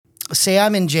say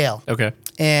I'm in jail. Okay.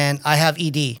 And I have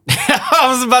ED. I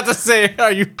was about to say,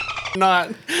 are you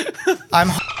not? I'm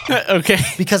Okay.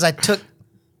 because I took,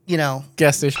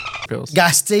 Gas station pills.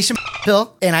 gas station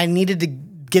pill, and I needed to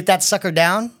get that sucker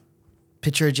down.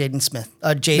 Picture of Jaden Smith.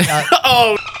 Jade.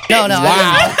 Oh, no.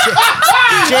 wow.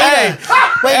 Jada.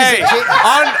 Wait, is it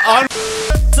on.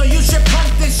 So you should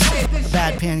pump this shit.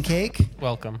 Bad Pancake.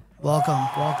 Welcome.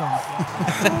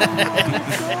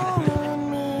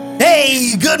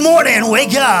 Hey, good morning.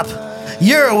 Wake up.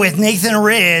 You're with Nathan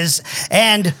Riz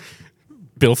and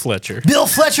Bill Fletcher. Bill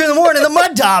Fletcher in the morning, the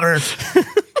Mud Dauber.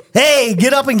 Hey,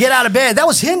 get up and get out of bed. That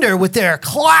was Hinder with their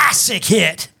classic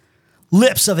hit,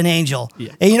 Lips of an Angel.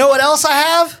 Yeah. And you know what else I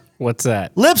have? What's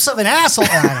that? Lips of an Asshole.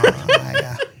 I don't know.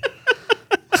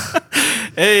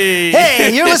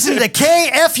 Hey, you're listening to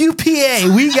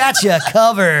KFUPA. We got you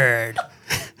covered.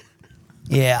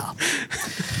 Yeah.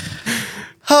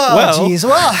 Oh, jeez.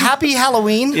 Well, happy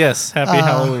Halloween. Yes, happy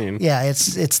Halloween. Yeah,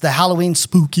 it's the Halloween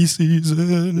spooky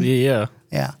season. Yeah.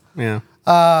 Yeah.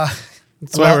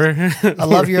 That's why we're. I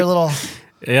love your little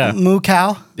moo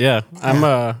cow. Yeah, I'm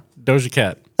a Doja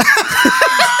Cat.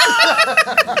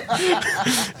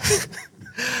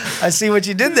 I see what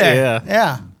you did there.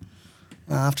 Yeah.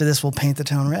 After this, we'll paint the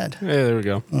town red. Yeah, there we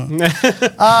go.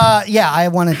 I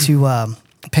wanted to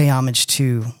pay homage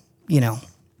to,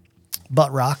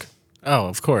 butt rock. Oh,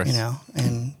 of course.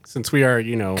 And since we are,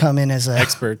 come in as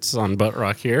experts on butt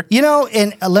rock here.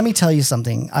 And let me tell you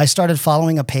something. I started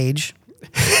following a page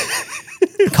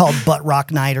called Butt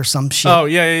Rock Night or some shit. Oh,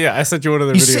 yeah. I sent you one of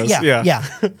their videos. Yeah.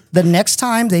 The next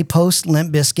time they post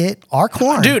Limp Bizkit or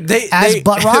Korn dude, as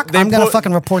Butt Rock, I'm going to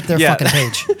fucking report their fucking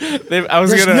page.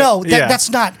 That's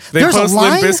not. There's a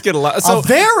line, Limp Bizkit a lot. So a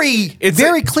very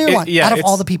clear one out of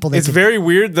all the people. It's very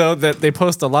weird, though, that they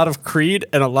post a lot of Creed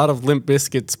and a lot of Limp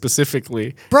Bizkit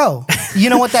specifically. Bro,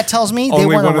 you know what that tells me? They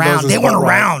weren't around. They weren't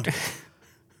around.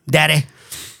 Daddy.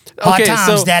 Hot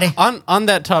times, Daddy. On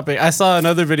that topic, I saw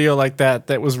another video like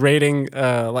that was rating,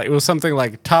 it was something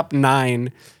like top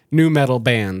 9 new metal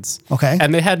bands. Okay.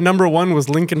 And they had number 1 was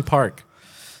Linkin Park.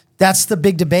 That's the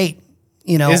big debate.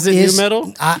 Is it new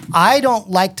metal? I don't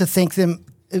like to think them,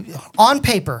 on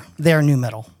paper, they're new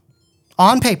metal.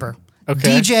 On paper.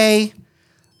 Okay. DJ,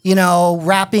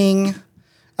 rapping.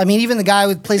 I mean, even the guy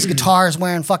who plays guitar is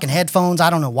wearing fucking headphones.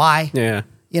 I don't know why. Yeah.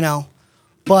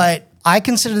 But I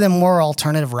consider them more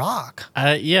alternative rock.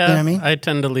 Yeah, you know what I mean? I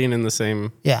tend to lean in the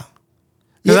same. Yeah.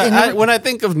 When I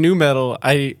think of new metal,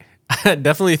 I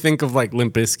definitely think of like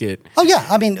Limp Bizkit. Oh yeah,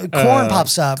 I mean, Korn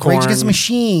pops up, Korn. Rage Against the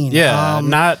Machine. Yeah,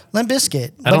 not Limp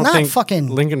Bizkit, I don't but not think fucking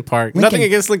Linkin Park. Nothing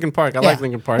against Linkin Park. I like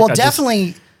Linkin Park. Well,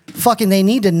 definitely, fucking. They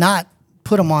need to not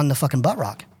put them on the fucking butt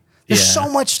rock. There's so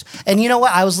much, and you know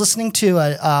what? I was listening to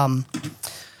a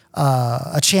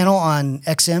channel on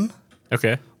XM.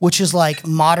 Okay. Which is like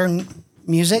modern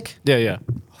music. Yeah.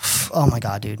 Oh my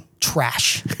god, dude,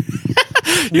 trash.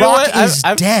 You rock know what? is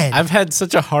dead. I've had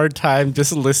such a hard time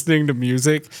just listening to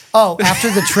music. Oh, after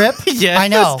the trip? Yeah, I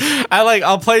know.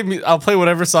 I'll play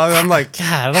whatever song. I'm like,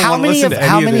 God, I don't want to listen to any of this.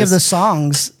 How many of the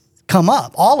songs come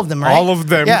up? All of them, right? All of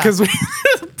them, because the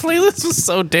playlist was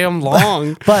so damn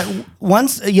long. But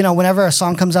once, whenever a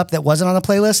song comes up that wasn't on the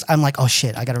playlist, I'm like, oh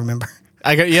shit, I got to remember.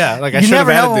 I should have added this. You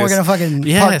never know when we're gonna fucking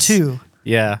part 2.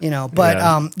 Yeah.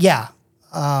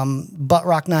 Butt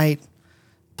Rock Night,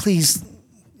 please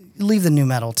leave the new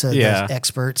metal to the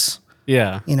experts.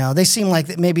 Yeah. They seem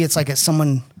like maybe it's like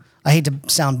someone, I hate to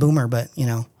sound boomer, but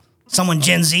someone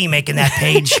Gen Z making that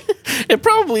page. It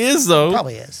probably is though.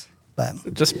 Probably is.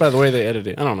 But just by the way they edit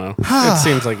it. I don't know. It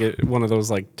seems like one of those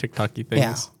like TikTok-y things.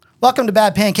 Yeah. Welcome to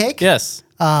Bad Pancake. Yes.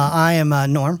 I am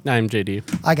Norm. I'm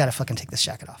JD. I gotta fucking take this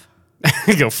jacket off.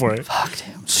 Go for it. Fuck,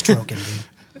 dude. I'm stroking, dude.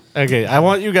 Okay, I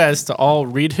want you guys to all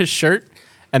read his shirt,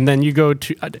 and then you go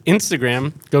to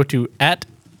Instagram, go to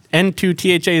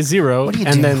 @N2THA0,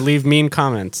 and then leave mean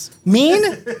comments. Mean?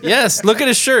 Yes, look at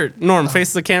his shirt. Norm,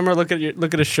 face the camera, look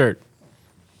at his shirt.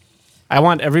 I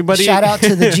want everybody... Shout out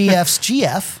to the GF's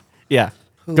GF. Yeah.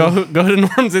 Go to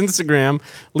Norm's Instagram,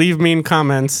 leave mean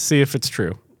comments, see if it's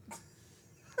true.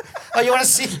 Oh, you want to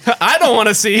see? I don't want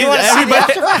to see.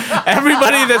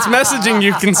 Everybody that's messaging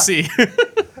you can see.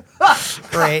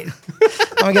 Great.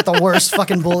 I'm gonna get the worst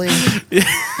fucking bullying.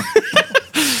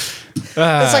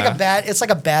 It's like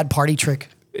a bad party trick.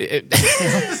 Hey,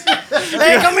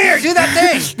 come here, do that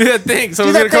thing. Do that thing. So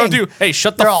we're gonna come to. Hey,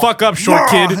 shut the fuck up, short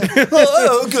kid.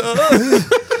 Oh god.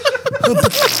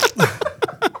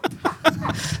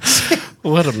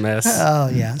 What a mess. Oh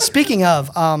yeah. Speaking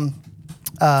of,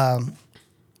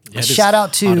 shout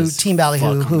out to Team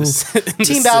Ballyhoo,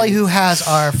 who has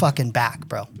our fucking back,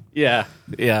 bro. Yeah.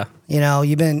 You know,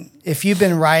 if you've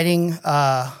been riding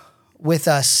with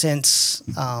us since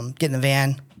getting the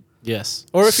van. Yes.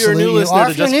 Or if you're a new listener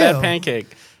to Just Bad Pancake.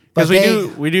 Because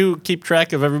we do keep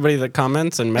track of everybody that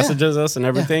comments and messages us and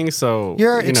everything. So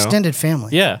you're extended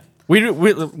family. Yeah. We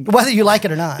whether you like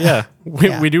it or not. Yeah.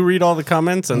 We do read all the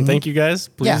comments, and thank you guys.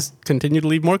 Please continue to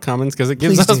leave more comments because it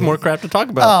gives us more crap to talk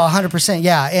about. Oh, 100%.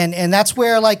 Yeah. And that's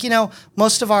where, like, you know,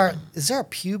 most of our... Is there a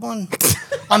pube on?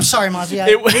 I'm sorry,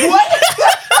 Mozzie. What?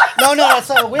 No, that's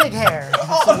a wig hair.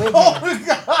 That's a wig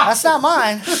hair. That's not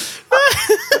mine.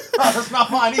 That's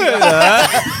not mine either.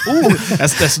 Ooh,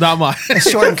 that's not mine. It's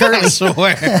short and curly. I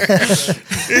swear.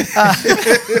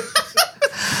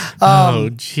 Oh,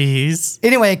 jeez.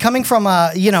 Anyway, coming from,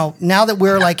 you know, now that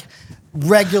we're like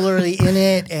regularly in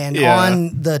it and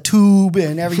on the tube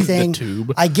and everything,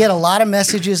 I get a lot of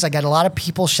messages. I got a lot of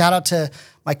people. Shout out to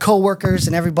my coworkers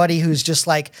and everybody who's just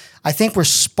like, I think we're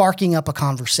sparking up a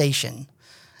conversation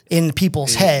in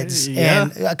people's heads.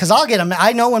 And because I'll get them.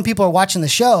 I know when people are watching the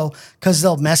show because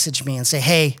they'll message me and say,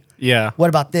 hey, what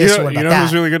about this? Or what about that?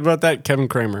 Who's really good about that? Kevin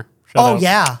Kramer. Shout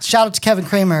out. Shout out to Kevin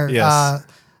Kramer. Yes.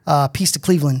 Peace to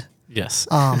Cleveland. Yes.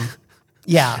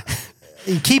 Yeah.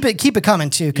 Keep it coming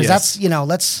too, because that's, you know,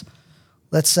 let's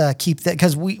keep that,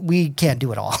 because we can't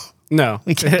do it all. No,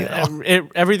 we can't do it all.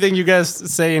 Everything you guys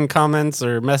say in comments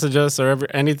or message us or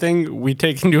anything, we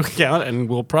take into account, and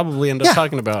we'll probably end up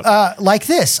talking about. Like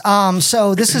this.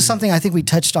 So this is something I think we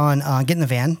touched on Get in the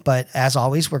Van, but as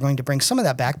always, we're going to bring some of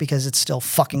that back because it's still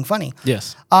fucking funny.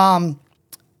 Yes.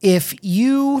 If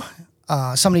you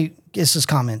somebody gives this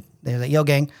comment, they're like, yo,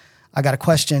 gang, I got a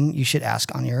question you should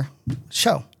ask on your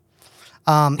show.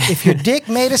 If your dick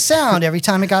made a sound every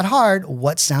time it got hard,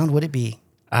 what sound would it be?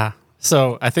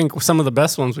 So I think some of the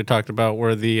best ones we talked about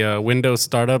were the Windows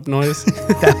startup noise.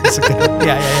 That was a good one.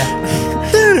 Yeah.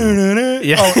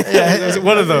 Oh, yeah.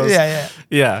 One of those.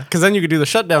 Yeah. Because then you could do the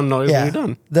shutdown noise when you're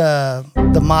done. The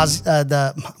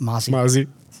Mozzie.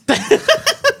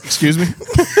 Excuse me.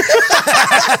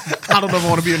 I don't know if I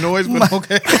want to be a noise, but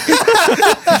okay.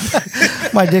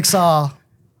 My dick saw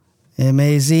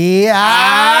M-A-Z.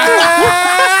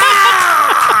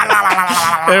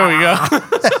 There we go.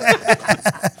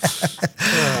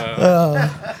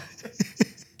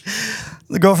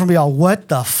 The girlfriend be all, what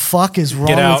the fuck is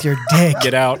wrong with your dick?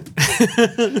 Get out.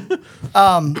 The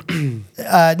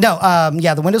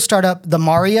Windows startup, the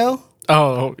Mario.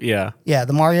 Oh, yeah. Yeah,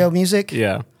 the Mario music.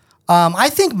 Yeah. I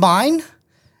think mine,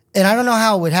 and I don't know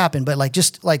how it would happen, but like,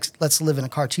 just like, let's live in a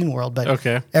cartoon world. But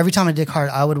every time I dick hard,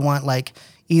 I would want like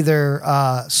either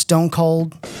Stone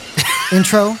Cold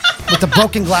intro with the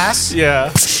broken glass.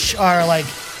 Yeah. Or like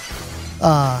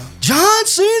John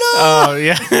Cena. Oh,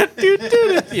 yeah.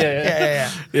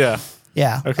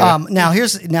 Yeah. Okay. Now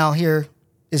here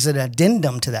is an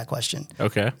addendum to that question.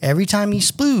 Okay. Every time you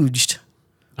splooged,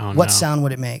 what sound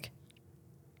would it make?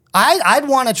 I'd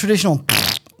want a traditional,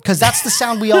 because that's the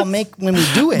sound we all make when we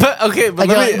do it. But like,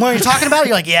 when you're talking about it,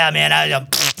 you're like, yeah, man,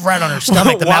 right on her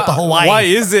stomach, the map of Hawaii. Why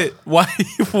is it? Why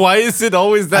is it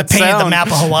always that sound? I painted the map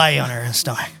of Hawaii on her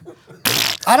stomach.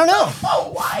 I don't know.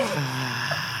 Hawaii.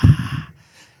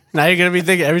 Now you're gonna be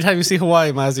thinking every time you see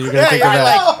Hawaii, Mozzie, you're gonna think of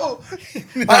that.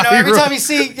 I know. Every time you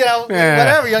see,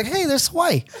 whatever, you're like, hey, there's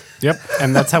Hawaii. Yep,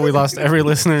 and that's how we lost every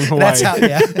listener in Hawaii. That's how,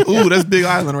 Ooh, that's Big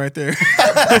Island right there.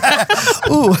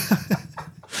 Ooh.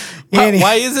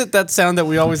 Why is it that sound that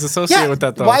we always associate with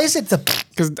that, though? Why is it the...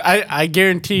 Because I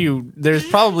guarantee you, there's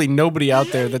probably nobody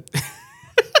out there that...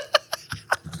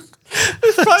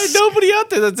 There's probably nobody out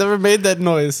there that's ever made that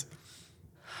noise.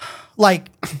 Like,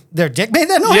 their dick made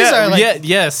that noise? Yeah, or like,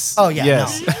 yes. Oh, yeah,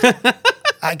 yes.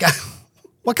 no.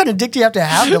 What kind of dick do you have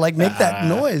to like make that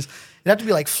noise? It'd have to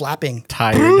be like flapping.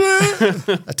 Tired.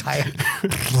 A tire.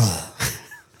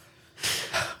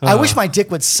 I wish my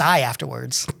dick would sigh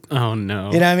afterwards. Oh,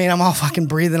 no. You know what I mean? I'm all fucking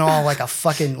breathing all like a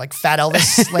fucking like fat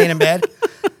Elvis laying in bed.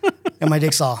 And my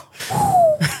dick's all...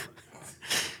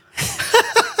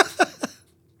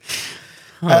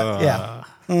 Yeah,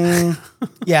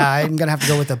 I'm gonna have to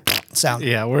go with the sound.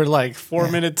 Yeah, we're like 4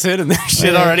 minutes in, and that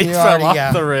shit already fell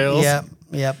off the rails.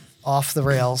 Yep, off the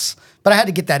rails. But I had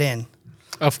to get that in.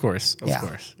 Of course, yeah.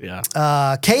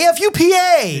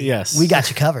 KFUPA. Yes, we got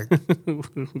you covered.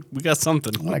 We got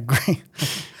something. What a great.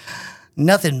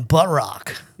 Nothing but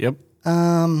rock. Yep.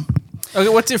 Okay,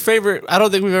 what's your favorite? I don't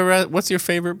think we've ever. What's your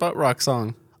favorite butt rock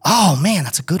song? Oh man,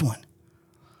 that's a good one.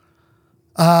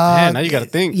 Man, now you got to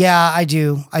think. Yeah, I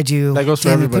do. That goes for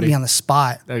everybody. You put me on the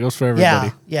spot. That goes for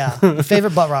everybody. Yeah.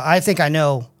 Favorite butt rock. I think I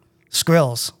know.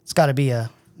 Skrills. It's got to be a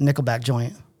Nickelback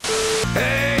joint.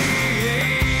 Hey,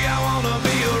 I wanna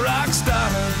be a rock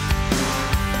star.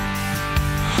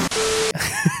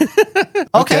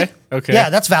 Okay. Okay. Yeah,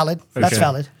 that's valid. That's Okay.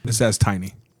 valid. It says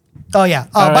Tiny. Oh yeah.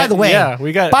 All By right. the way, Yeah,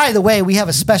 we got- By the way, we have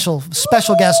a special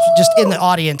guest just in the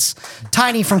audience.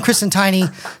 Tiny from Chris and Tiny.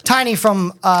 Tiny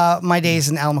from my days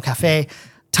in Alamo Cafe.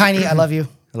 Tiny, I love you.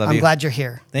 I'm glad you're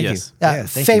here. Thank Yes. you. Yeah,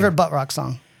 Thank favorite you. butt rock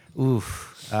song.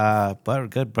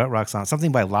 Good butt rock song.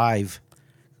 Something by Live.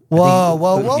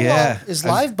 Whoa. yeah. Is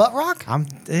live butt rock?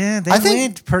 They I think-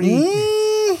 went pretty.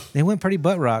 They went pretty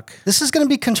butt rock. This is going to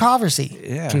be controversy.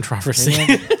 Yeah. Controversy. They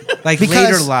went, like Because-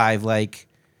 later Live, like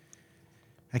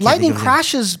I can't Lightning think of it.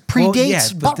 Crashes Well, predates yeah,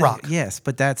 but butt rock. Yes,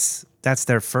 but that's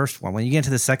their first one. When you get into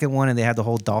the second one and they have the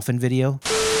whole dolphin video.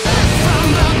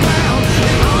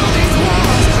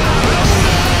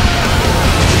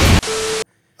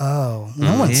 Oh,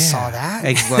 no one saw that.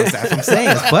 Well, that's what I'm saying.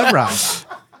 It's butt rock.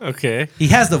 Okay. He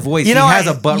has the voice. You know, he has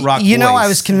a butt rock You know, voice. I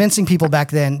was convincing people back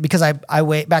then because I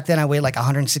weighed like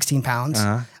 116 pounds,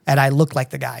 and I looked like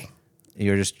the guy.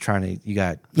 You're just trying to. You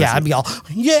got. Yeah, I'd be all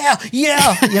yeah. You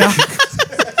know,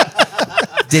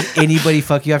 Did anybody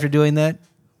fuck you after doing that?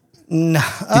 no.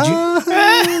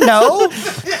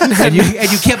 And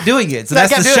you kept doing it. So I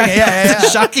that's kept the, doing it, yeah, yeah, that's the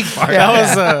shocking part.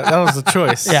 That was a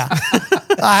choice. Yeah,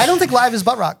 I don't think live is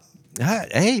butt rock.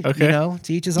 Hey, Okay. you know,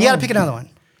 to each his own. You got to pick another one.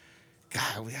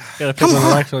 Gotta pick one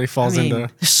that actually falls I mean,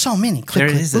 into. There's so many. Click, There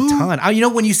click, is a boom. ton. You know,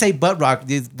 when you say butt rock,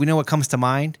 we know what comes to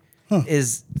mind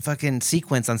is fucking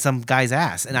sequence on some guy's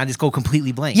ass, and I just go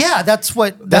completely blank. Yeah, that's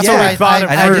what what we I thought at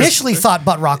I first. initially thought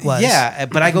butt rock was. Yeah,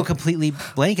 but I go completely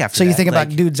blank after So you that. think about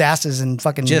Like, dudes' asses and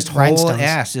fucking just whole rhinestones.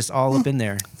 ass, just all up in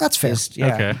there. That's fair. Just,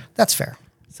 yeah. Okay. That's fair.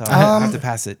 So I have to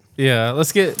pass it. Yeah.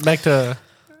 Let's get back to.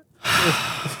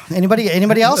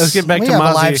 Anybody else? Let's get back we to have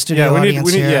Mozzie. a live studio we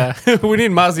audience need, here. yeah, we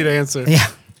need Mozzie to answer. Yeah.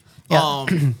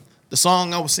 The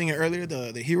song I was singing earlier,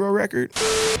 the Hero record.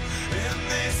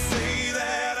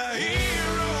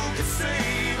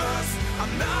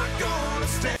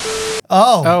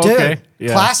 Oh, dude. okay.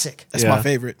 Yeah. Classic. That's Yeah. my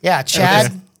favorite. Yeah, Chad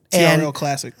Okay. and TRL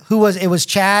classic. who was it was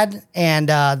Chad and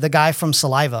the guy from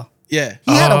Saliva. Yeah.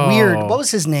 He had a Oh. weird what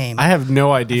was his name? I have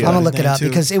no idea. I'm gonna his look it name up too.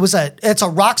 because it's a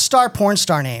rock star porn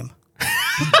star name.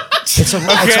 it's a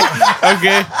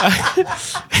Okay.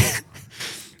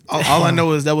 All I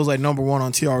know is that was like #1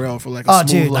 on TRL for like a Oh,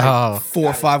 smooth dude. like Oh. 4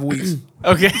 or 5 weeks.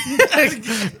 Okay.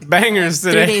 Bangers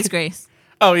 3 today. Days Grace.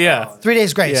 Oh yeah. 3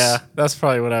 Days Grace. Yeah. That's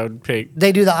probably what I would pick.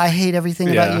 They do the I hate everything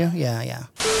about Yeah. you. Yeah.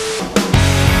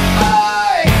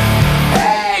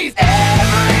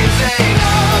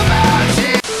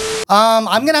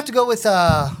 I'm gonna have to go with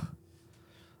I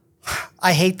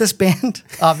hate this band,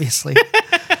 obviously.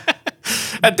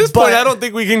 At this point, I don't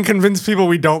think we can convince people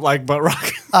we don't like butt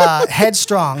rock.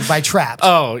 Headstrong by Trapped.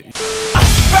 Oh,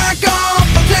 Back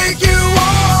off, I'll take you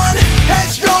on.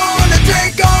 Headstrong to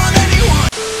take on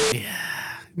anyone.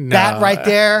 no. That right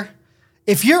there.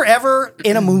 If you're ever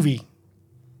in a movie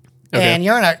and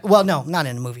you're in a not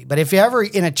in a movie, but if you're ever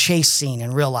in a chase scene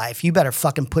in real life, you better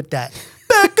fucking put that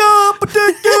back up,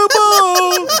 take you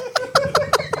on.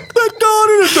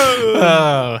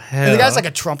 Oh hell. And the guy's like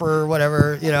a trumper or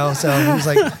whatever, you know. So he's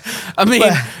like, I mean,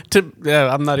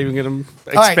 I'm not even gonna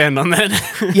right. expand on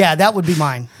that. yeah, that would be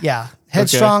mine. Yeah,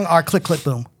 Headstrong or Click Click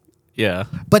Boom. Yeah.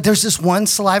 But there's this one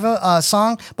Saliva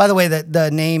song. By the way, the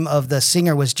name of the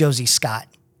singer was Josie Scott.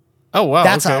 Oh wow.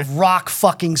 That's okay. a rock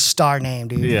fucking star name,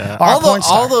 dude. Yeah. Or a porn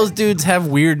star. All those dudes have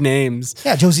weird names.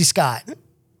 Yeah, Josie Scott.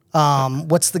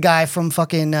 What's the guy from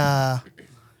fucking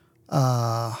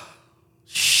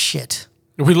shit?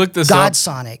 We looked this up.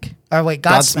 Godsonic. Or wait,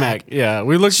 Godsmack. Godsmack. Yeah.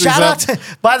 We looked Shout this out up.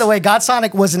 to, by the way,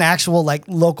 Godsonic was an actual like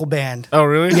local band. Oh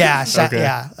really? Yeah, Okay.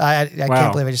 yeah. I Wow.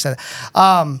 can't believe I just said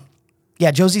that.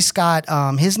 Yeah, Josie Scott.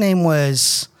 His name's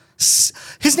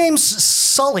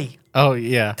Sully. Oh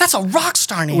yeah. That's a rock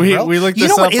star name, We- bro. we looked you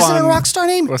this know what up isn't a on- rock star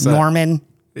name? what's that? Norman.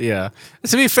 Yeah.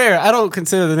 To be fair, I don't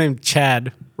consider the name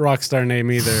Chad rock star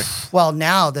name either. Well,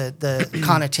 now the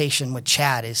connotation with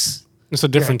Chad is It's a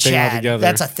different you're a thing Chad. altogether.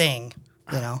 That's a thing,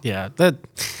 you know. yeah. That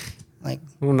Like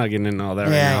we're not getting into all that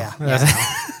yeah, right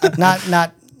now. yeah.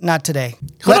 Not today.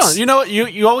 Hold Let's- on. You know what?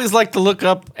 You always like to look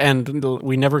up, and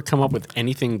we never come up with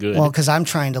anything good. Well, because I'm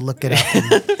trying to look it up.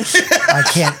 And I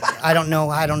can't. I don't know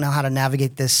how to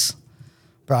navigate this,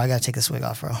 bro. I gotta take this wig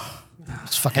off, bro.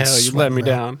 It's fucking. hell, you sweating, let me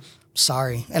bro. down.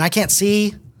 Sorry, and I can't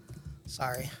see.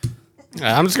 Sorry.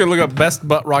 I'm just gonna look up best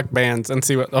butt rock bands and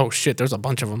see what. Oh shit, there's a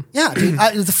bunch of them. Yeah, dude.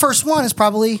 The first one is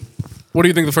probably What do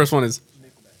you think the first one is?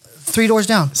 3 Doors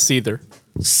Down. Seether.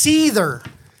 Seether.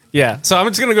 Yeah. So I'm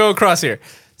just gonna go across here.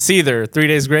 Seether, 3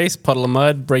 Days Grace, Puddle of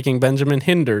Mud, Breaking Benjamin,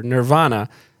 Hinder, Nirvana.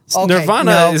 Okay,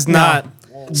 Nirvana no, is no. not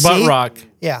butt See? rock.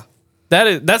 Yeah.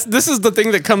 This is the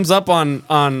thing that comes up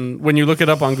on when you look it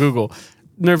up on Google.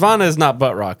 Nirvana is not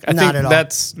butt rock. I Not think at all.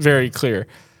 that's very clear.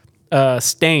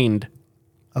 Stained.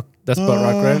 That's butt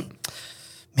rock, right?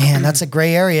 Man, that's a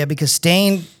gray area because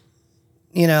Stain,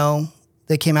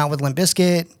 they came out with Limp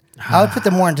Bizkit. I would put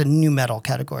them more into new metal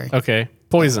category. Okay.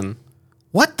 Poison.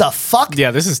 What the fuck?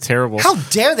 Yeah, this is terrible. How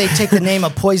dare they take the name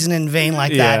of Poison in vain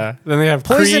like yeah. that? Then they have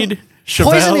Poison, Creed.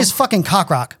 Chevelle. Poison is fucking cock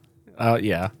rock.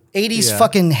 Yeah. 80s Yeah.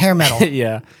 fucking hair metal.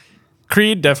 Yeah.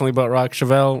 Creed, definitely butt rock.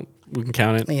 Chevelle, we can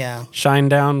count it. Yeah. Shine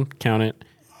Down, count it.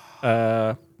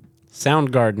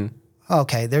 Soundgarden.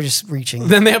 Okay, they're just reaching.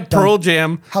 Then they have Pearl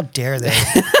Jam. How dare they?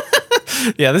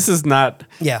 Yeah, this is not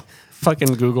Yeah.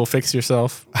 fucking Google fix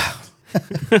yourself.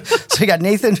 So we got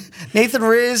Nathan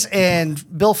Riz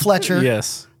and Bill Fletcher,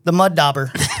 Yes. the mud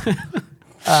dauber,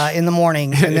 in the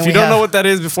morning. And then If you don't know what that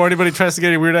is, before anybody tries to get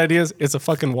any weird ideas, it's a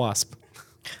fucking wasp.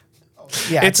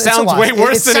 yeah, It it's a sounds wasp. way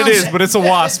worse than it sounds- is, but it's a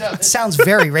wasp. It sounds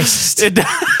very racist. It does.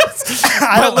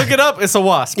 But look it up. It's a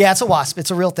wasp. Yeah, it's a wasp.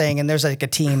 It's a real thing, and there's like a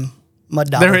team mud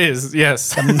dauber. There is,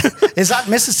 yes. It's not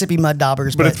Mississippi mud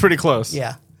daubers, But it's pretty close.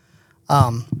 yeah.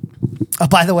 Oh,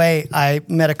 by the way, I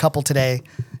met a couple today,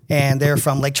 and they're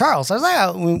from Lake Charles. I was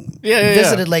like, we Yeah.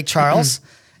 visited Lake Charles,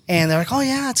 and they're like, oh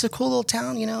yeah, it's a cool little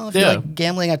town. If you Yeah. like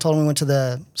gambling, I told them we went to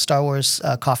the Star Wars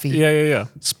coffee Yeah.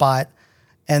 spot,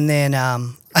 and then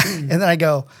and then I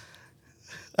go,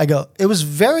 it was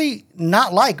very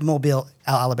not like Mobile,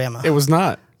 Alabama. It was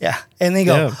not. Yeah, and they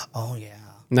go, Yeah. oh yeah.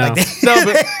 No. Like No,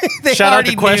 but they shout out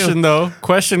already to Question knew. though.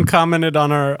 Question commented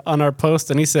on our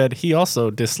post and he said he also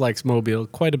dislikes Mobile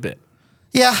quite a bit.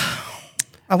 Yeah, I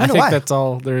I wonder think why. that's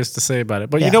all there is to say about it.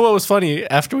 But Yeah. you know what was funny?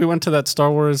 After we went to that Star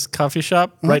Wars coffee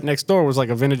shop, right next door was like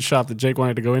a vintage shop that Jake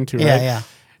wanted to go into, Yeah, right? yeah.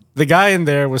 The guy in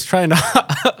there was trying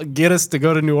to get us to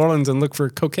go to New Orleans and look for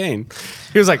cocaine.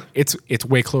 He was like, it's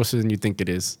way closer than you think it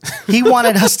is. He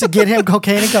wanted us to get him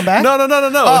cocaine and come back. No.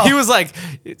 Oh. He was like,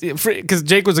 because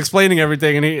Jake was explaining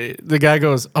everything, and the guy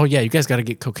goes, "Oh yeah, you guys got to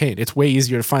get cocaine. It's way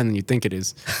easier to find than you think it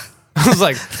is." I was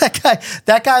like,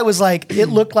 That guy was like, it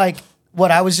looked like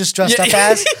what I was just dressed up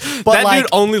as, but that like dude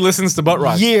only listens to butt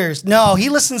rock. years. No, he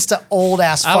listens to old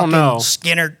ass I don't fucking know.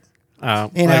 Skinner, I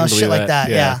shit can believe like that.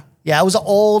 Yeah. It was an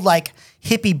old like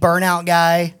hippie burnout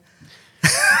guy.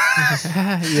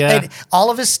 yeah. And all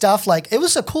of his stuff, like it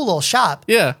was a cool little shop.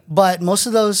 Yeah. But most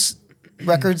of those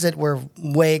records that were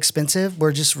way expensive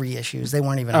were just reissues. They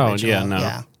weren't even Oh, original. yeah,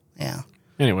 no. Yeah.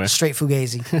 Anyway, Straight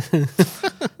Fugazi.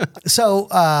 So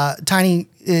Tiny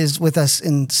is with us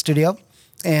in studio,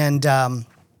 and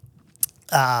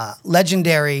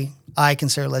legendary, I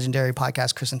consider legendary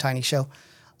podcast, Chris and Tiny show.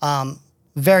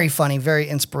 Very funny, very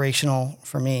inspirational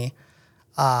for me.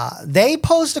 They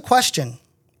posed a question,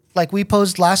 like we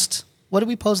posed last. What did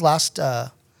we pose last?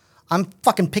 I'm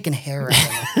fucking picking hair right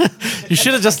now. you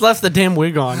should have just left the damn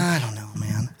wig on. I don't know,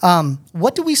 man.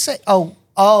 What did we say? Oh,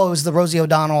 it was the Rosie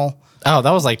O'Donnell. Oh,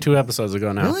 that was like 2 episodes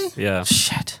ago now. Really? Yeah.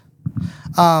 Shit.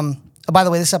 By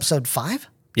the way, this episode 5.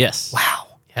 Yes.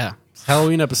 Wow. Yeah.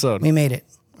 Halloween episode. We made it.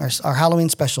 Our Halloween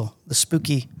special, the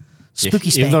spooky Even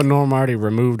spank. though Norm already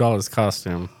removed all his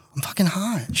costume. I'm fucking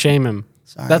hot. Shame him.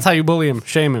 Sorry. That's how you bully him.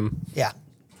 Shame him. Yeah.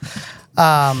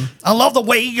 I love the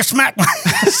way you smack my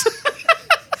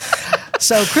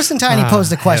So Chris and Tiny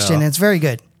posed a question, and it's very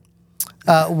good.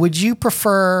 Would you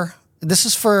prefer, this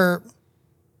is for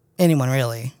anyone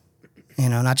really,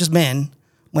 not just men,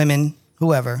 women,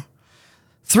 whoever,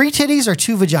 3 titties or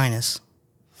 2 vaginas?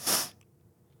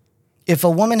 If a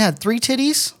woman had 3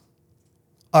 titties,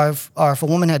 or if a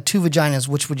woman had 2 vaginas,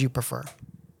 which would you prefer?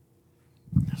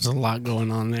 There's a lot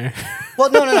going on there.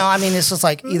 Well, no. I mean, it's just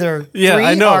like either 3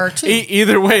 I know. or 2.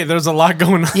 Either way, there's a lot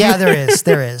going on. Yeah, there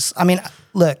is. I mean,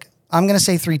 look, I'm going to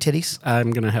say 3 titties.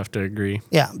 I'm going to have to agree.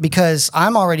 Yeah, because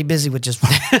I'm already busy with just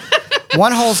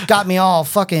one hole's got me all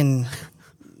fucking,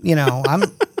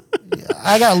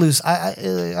 I gotta lose.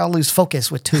 I'll lose focus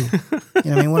with 2. You know what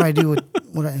I mean? What do I do with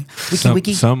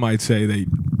wiki? Some might say that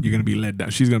you're gonna be let down.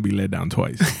 She's gonna be let down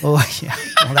twice. Oh yeah.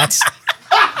 Well, that's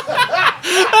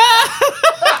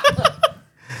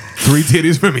 3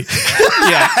 titties for me.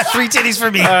 Yeah. 3 titties for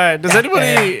me. All right. Does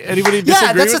anybody disagree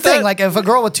Yeah, that's the with thing. that? Like, if a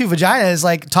girl with 2 vaginas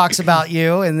like talks about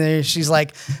you, and then she's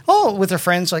like, "Oh," with her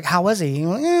friends, like, "How was he?" You're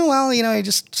like, well, he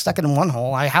just stuck it in one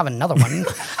hole. I have another one.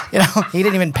 He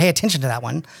didn't even pay attention to that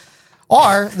one.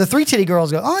 Or the 3 titty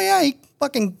girls go, "Oh yeah, he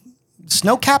fucking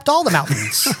snow capped all the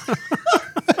mountains."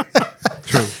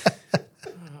 True.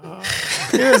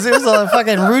 It was a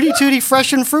fucking Rudy Tooty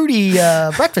fresh and fruity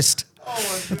breakfast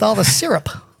with all the syrup.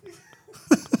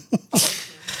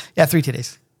 Yeah, 3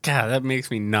 titties. God, that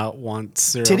makes me not want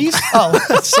syrup. Titties? Oh,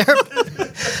 syrup.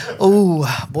 Oh,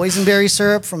 boysenberry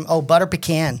syrup from butter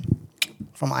pecan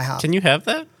from IHOP. Can you have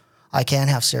that? I can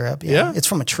have syrup. Yeah? It's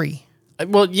from a tree.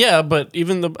 Well, yeah, but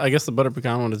even I guess the butter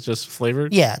pecan one is just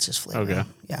flavored. Yeah, it's just flavor. Okay.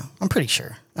 Yeah, I'm pretty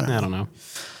sure. I don't know.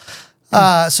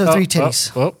 So 3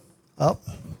 titties. Oh,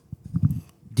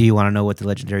 Do you want to know what the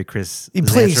legendary Chris?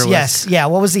 please, yes, yeah.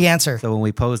 What was the answer? So when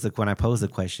I posed the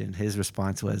question, his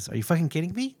response was, "Are you fucking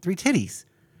kidding me? 3 titties."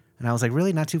 And I was like,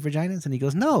 "Really? Not 2 vaginas?" And he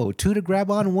goes, "No, 2 to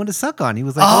grab on and 1 to suck on." He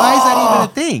was like, "Why is that even a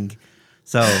thing?"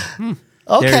 So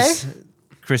Okay, there's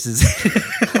Chris's.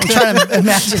 I'm trying to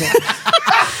imagine it.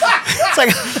 It's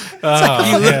like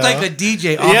You look like a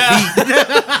DJ off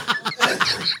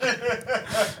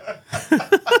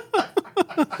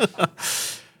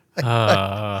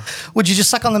beat. would you just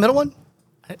suck on the middle one?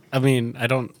 I mean, I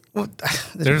don't.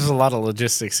 There's a lot of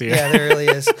logistics here. Yeah, there really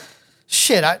is.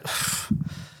 Shit,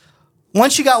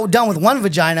 once you got done with one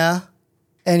vagina,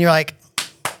 and you're like,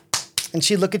 and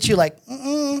she'd look at you like,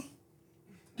 mm-mm.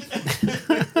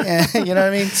 Yeah, you know what I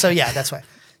mean? So yeah, that's why.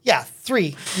 Yeah,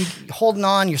 3. You holding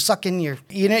on, you're sucking. You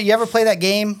ever play that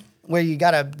game where you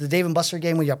got the Dave and Buster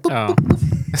game where you boop, boop,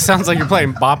 boop. It sounds like you're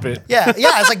playing Bop It. Yeah,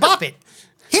 it's like bop it,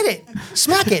 hit it,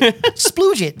 smack it,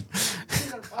 splooge it.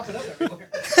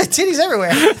 Titties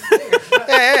everywhere.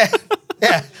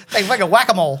 Yeah. Like fucking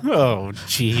whack-a-mole. Oh,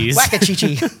 jeez.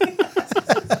 Whack-a-chee-chee.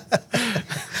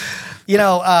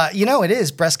 It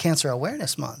is Breast Cancer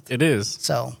Awareness Month. It is.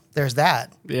 So there's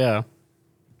that. Yeah.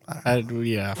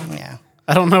 Yeah. Yeah.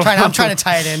 I don't know. I'm trying to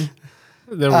tie it in.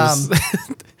 There was.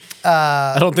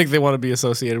 I don't think they want to be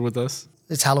associated with us.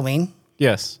 It's Halloween.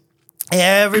 Yes.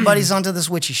 Everybody's onto this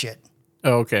witchy shit.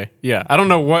 Oh, okay. Yeah. I don't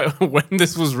know when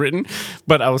this was written,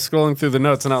 but I was scrolling through the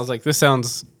notes and I was like, this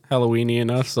sounds Halloween-y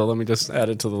enough, so let me just add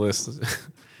it to the list.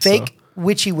 Fake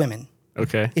witchy women.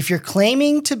 Okay. If you're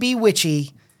claiming to be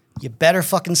witchy, you better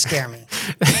fucking scare me.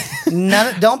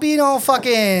 Don't be no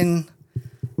fucking,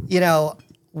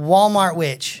 Walmart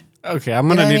witch. Okay, I'm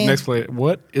gonna need an explanation.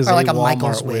 What is or like a Walmart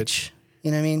Michael's witch? witch?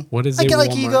 You know what I mean? What is like a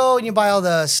like you Walmart? go and you buy all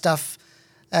the stuff,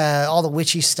 all the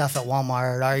witchy stuff at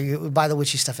Walmart, or you buy the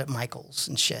witchy stuff at Michael's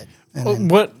and shit. And, then,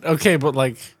 What? Okay, but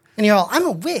like, and you're all, I'm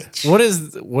a witch. what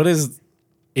is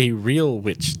a real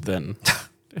witch then?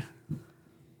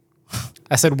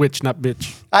 I said witch, not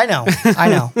bitch. I know.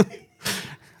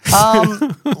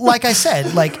 Like I said,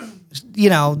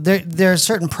 there are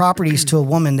certain properties to a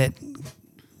woman that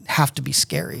have to be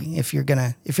scary if you're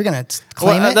gonna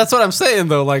claim it. That's what I'm saying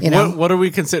though. Like, what are we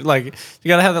consider? Like, you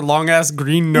gotta have that long ass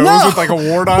green nose No. with like a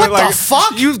wart on What it. Like, the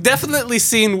fuck? You've definitely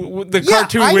seen the Yeah,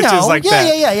 cartoon I witches know. like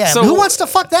that. Yeah. So Who wants to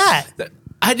fuck that?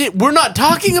 We're not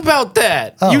talking about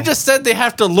that. Oh. You just said they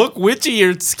have to look witchy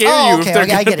or scare you if they're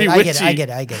I gonna be witchy. I get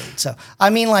it. So I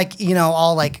mean,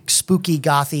 all like spooky,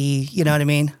 gothy. You know what I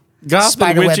mean? Goth and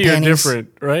Spiderweb witchy are panties. different,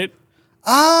 right?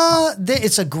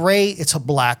 It's a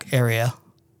black area.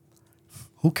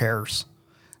 Who cares?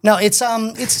 No, it's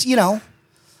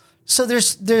So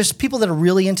there's people that are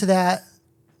really into that,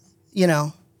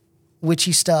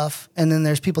 witchy stuff, and then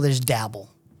there's people that just dabble.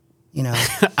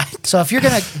 So if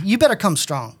you better come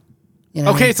strong. You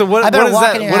know what I Okay, mean? so what- I better what is walk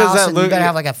that- in your what does house that and look- You better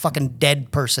have like a fucking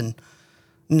dead person.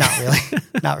 Not really.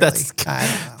 Not really.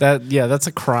 I don't know. That's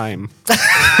a crime.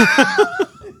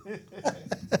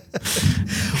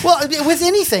 Well, with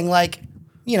anything,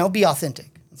 be authentic.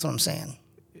 That's what I'm saying.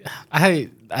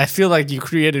 I feel like you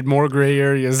created more gray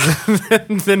areas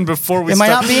than before we Am I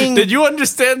started. not being- Did you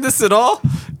understand this at all?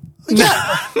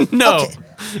 Yeah. No. Okay.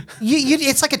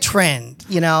 It's like a trend,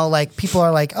 like people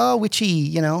are like, oh,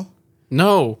 witchy,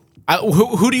 No.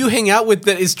 Who do you hang out with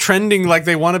that is trending like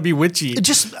they want to be witchy?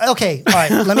 Just okay. All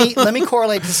right. Let me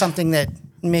correlate to something that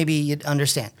maybe you'd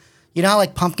understand. You know how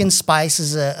like pumpkin spice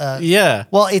is a Yeah.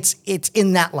 Well, it's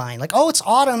in that line. Like, oh, it's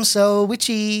autumn, so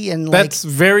witchy and That's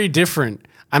very different.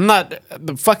 I'm not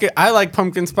I like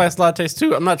pumpkin spice lattes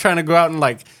too. I'm not trying to go out and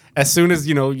like as soon as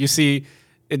you see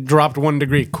it dropped 1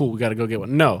 degree, cool, we got to go get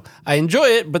one. No, I enjoy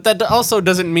it, but that also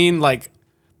doesn't mean like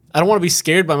I don't want to be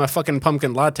scared by my fucking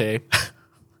pumpkin latte.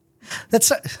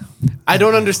 that's I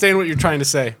don't understand what you're trying to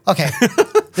say. okay.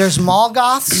 There's mall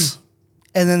goths,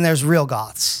 and then there's real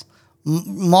goths.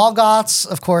 Mall goths,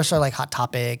 of course, are like Hot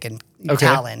Topic and Okay.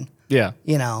 Talon. Yeah.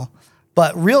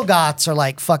 But real goths are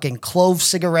like fucking clove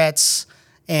cigarettes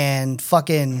and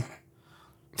fucking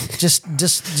just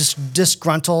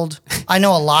disgruntled. I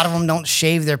know a lot of them don't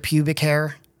shave their pubic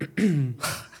hair.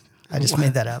 I just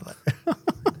made that up.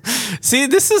 See,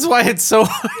 this is why it's so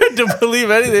hard to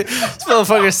believe anything. This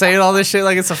motherfucker saying all this shit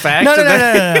like it's a fact. No. and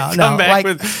then come back Like,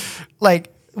 with,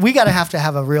 we gotta have to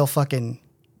have a real fucking,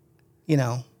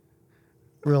 real.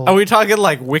 are we talking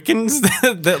like Wiccans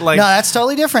that like? No, that's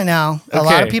totally different now. A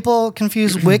lot of Okay. people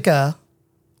confuse Wiccans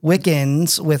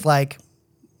with like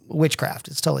witchcraft.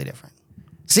 It's totally different.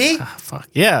 See? Fuck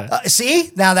yeah.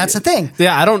 See? Now that's the thing.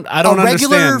 Yeah, I don't A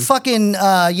regular understand. fucking,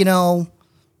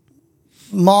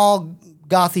 mall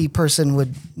gothy person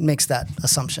would mix that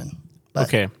assumption. But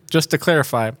Okay, just to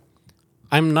clarify,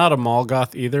 I'm not a mall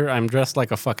goth either. I'm dressed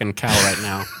like a fucking cow right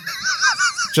now.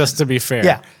 Just to be fair.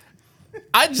 Yeah.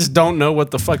 I just don't know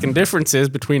what the fucking difference is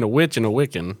between a witch and a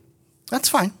Wiccan. That's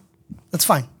fine. That's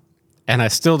fine. And I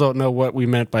still don't know what we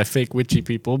meant by fake witchy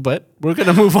people, but we're going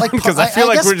to move on because I feel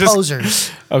like guess we're just...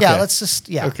 posers. Okay. Yeah, let's just,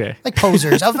 Okay. like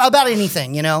posers about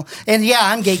anything, you know? And yeah,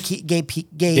 I'm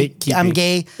Gatekeeping. I'm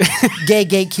gay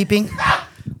gatekeeping.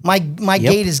 My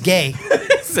gate is gay.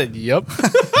 I said, yep.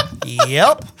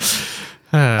 Yep.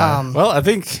 Well, I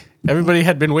think everybody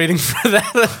had been waiting for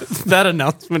that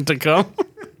announcement to come.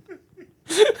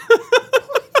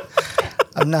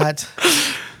 I'm not.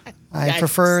 I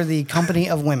prefer the company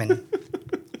of women.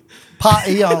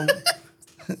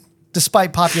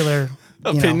 Despite popular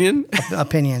Opinion.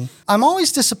 opinion. I'm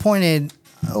always disappointed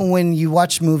when you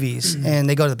watch movies and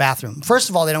they go to the bathroom. First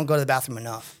of all, they don't go to the bathroom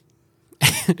enough. You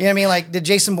know what I mean? Like, did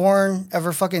Jason Bourne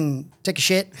ever fucking take a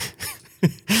shit?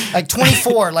 Like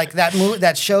 24, like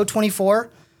that show 24.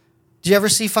 Did you ever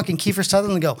see fucking Kiefer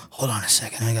Sutherland go, hold on a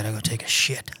second, I gotta go take a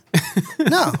shit?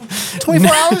 No.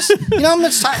 24 hours? You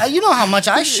know how much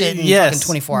I shit in fucking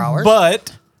 24 hours.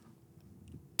 But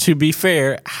to be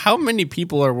fair, how many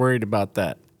people are worried about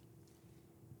that?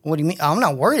 What do you mean? I'm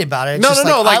not worried about it. It's No, just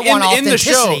like I want in the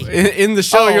show. authenticity. In the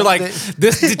show, Oh, you're like,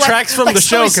 this detracts from the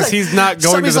show somebody's because like- he's not going to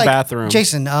somebody's the like, bathroom.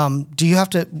 Jason, do you have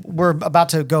to? We're about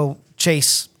to go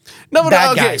chase No, but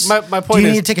bad okay. guys. My Do point you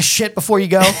is, need to take a shit before you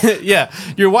go? yeah,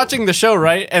 you're watching the show,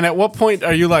 right? And at what point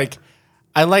are you like,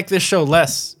 I like this show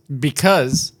less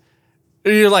because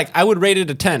you're like, I would rate it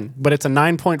a 10, but it's a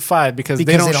 9.5 because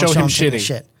they don't show him taking a shitting.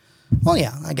 shit. Well,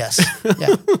 yeah, I guess.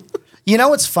 Yeah. You know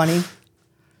what's funny?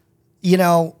 You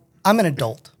know, I'm an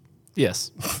adult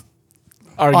Yes,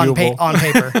 on, arguable, on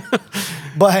paper,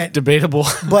 but debatable.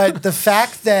 But the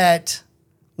fact that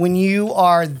when you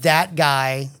are that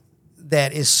guy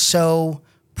that is so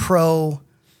pro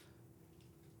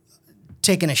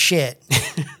taking a shit,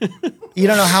 you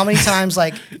don't know how many times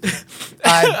like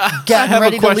I've gotten have a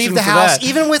ready to question leave the for house. that.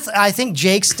 Even with, I think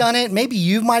Jake's done it. Maybe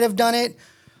you might have done it.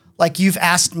 Like you've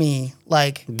asked me,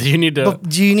 like, Do you need to?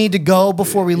 do you need to go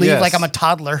before we leave? Yes. Like I'm a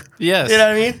toddler. Yes, You know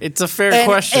what I mean? It's a fair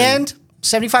question. And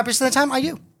 75% of the time, I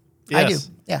do. I do.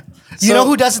 Yes. Yeah. You So- know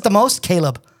who does it the most?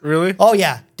 Caleb. Really? Oh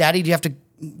yeah, Daddy, do you have to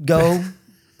go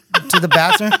to the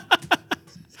bathroom?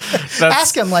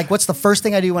 Ask him like, what's the first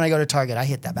thing I do when I go to Target? I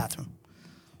hit that bathroom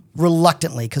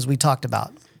reluctantly because we talked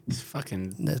about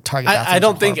Fucking. the Target. bathrooms I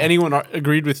don't are think horrible. anyone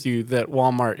agreed with you that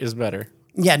Walmart is better.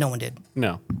 Yeah, no one did.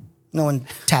 No, No one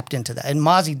tapped into that, and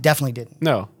Mozzie definitely didn't.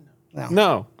 no, No.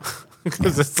 no,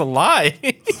 because it's a lie.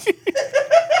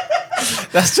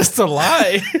 That's just a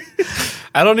lie.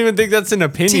 I don't even think that's an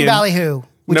opinion. Team Ballyhoo.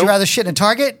 Would Nope. you rather shit in a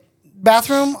Target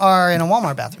bathroom or in a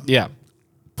Walmart bathroom? Yeah.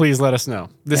 Please let us know.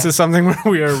 This is something where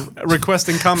we are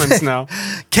requesting comments now.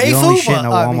 You only shit in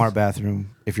a I mean, Walmart bathroom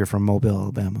if you're from Mobile,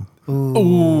 Alabama.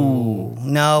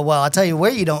 no, well, I'll tell you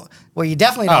where you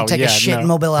definitely don't Oh, take yeah, a shit no. in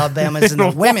Mobile, Alabama is in the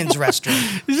women's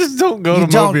restroom. You just don't go You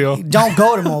to Mobile. don't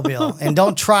go to Mobile, and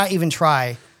don't even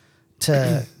try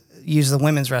to use the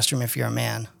women's restroom if you're a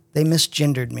man. They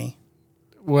misgendered me.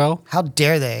 Well, How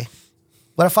dare they?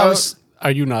 What if I was? are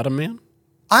you not a man?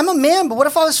 I'm a man, but what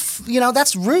if I was?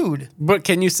 That's rude. But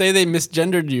can you say they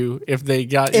misgendered you if they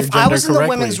got your If gender I was in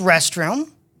correctly? the women's restroom,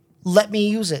 let me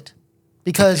use it.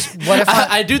 Because what if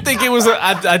I do think it was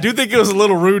I do think it was a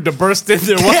little rude to burst in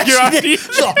there while you're on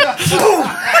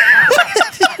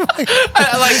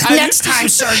Next time,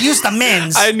 sir, use the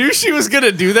men's. I knew she was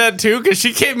gonna do that too because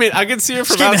she came in. I could see her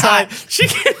from came in outside. hot. She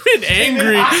came in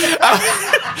angry.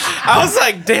 I was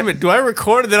like, "Damn it! Do I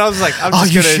record?" And then I was like, "I'm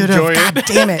just you gonna should enjoy have. it."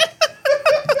 God damn it.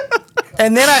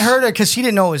 And then I heard her because she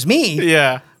didn't know it was me.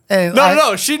 Yeah. And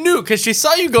No. She knew because she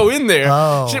saw you go in there.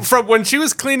 Oh. From when she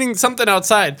was cleaning something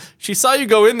outside, she saw you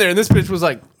go in there, and this bitch was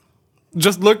like,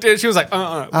 just looked at it. She was like,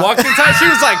 Walked inside. She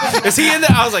was like, "Is he in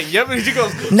there?" I was like, "Yep." And she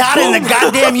goes, Not in the "Boom."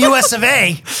 goddamn US of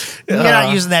A. You're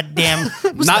not using that damn.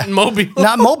 Not in Mobile.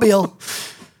 Not Mobile.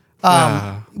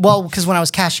 Well, because when I was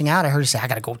cashing out, I heard her say, "I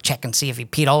gotta go check and see if he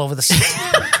peed all over the seat."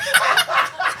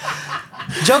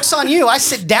 Joke's on you. I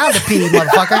sit down to pee,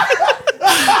 motherfucker,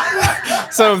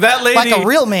 So that lady, like a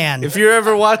real man. if you're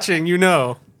ever watching, you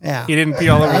know, Yeah. he didn't pee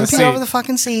all over I the didn't pee seat. over the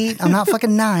fucking seat. I'm not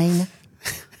fucking 9.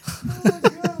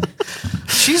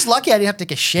 She's lucky I didn't have to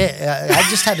take a shit. I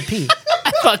just had to pee.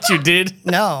 I thought you did.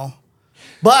 No.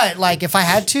 But like if I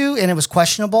had to and it was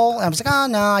questionable, I was like, oh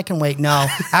no, I can wait. No.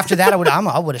 After that, I would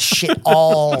have shit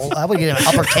all. I would get an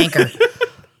upper tanker.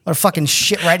 or fucking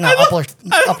shit right in our upper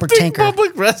think tanker.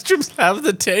 public restrooms have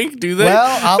the tank, do they?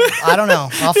 Well, I don't know.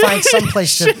 I'll find some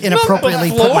place to inappropriately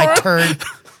put my turd.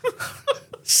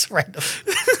 Random.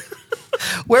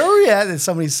 Where were we at? And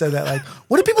somebody said that. Like,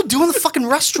 what do people do in the fucking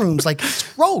restrooms? Like,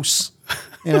 it's gross.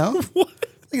 You know? Like,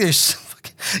 there's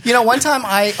fucking, you know, one time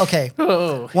I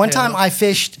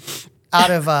fished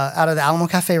out of the Alamo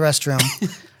Cafe restroom.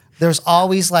 There's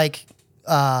always like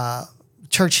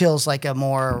Churchill's like a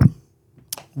more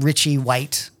richy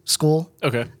white school.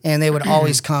 Okay. And they would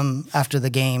always come after the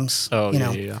games. Oh, you yeah,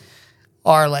 know, yeah.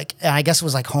 or like, and I guess it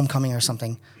was like homecoming or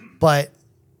something, but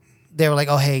they were like,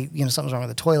 oh, hey, you know, something's wrong with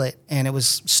the toilet. And it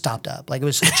was stopped up. Like, it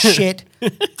was shit.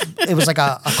 It was like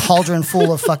a cauldron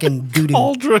full of fucking doo-doo.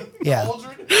 Cauldron. Yeah.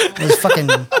 It was fucking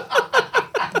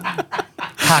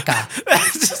caca. That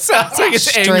just sounds like it's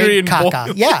Straight angry and caca.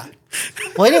 bored. Yeah.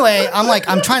 Well, anyway,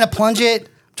 I'm trying to plunge it,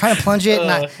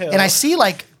 and I see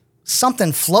like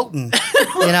something floating,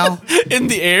 you know? In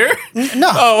the air? No.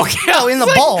 Oh, okay. No, in the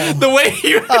Like, bowl. The way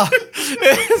you...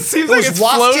 it seems like was it's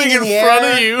wafting floating in in the front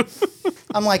air. of you.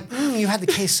 I'm like, you had the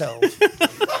queso.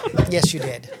 Yes, you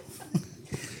did.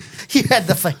 You had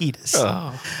the fajitas.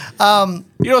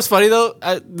 You know what's funny, though?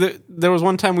 There was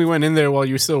one time we went in there while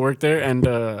you still worked there,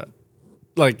 and,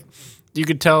 like... You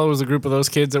could tell it was a group of those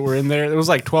kids that were in there. There was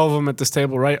like 12 of them at this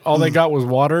table, right? All they got was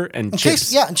water and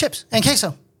chips. And chips. And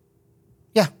queso.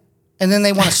 Yeah. And then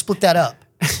they want to split that up.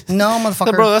 No, motherfucker.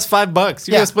 No, bro, that's $5.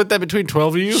 You Yeah. gotta split that between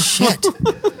 12 of you? Shit.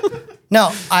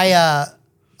 No, I'm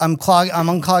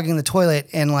unclogging the toilet,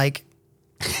 and like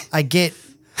I get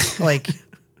like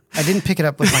I didn't pick it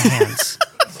up with my hands.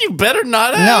 You better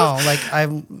not have. No, like I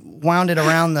wound it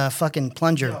around the fucking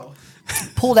plunger.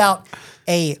 Pulled out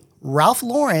a Ralph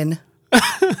Lauren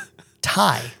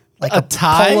tie. Like A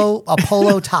tie? a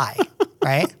polo tie,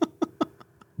 right?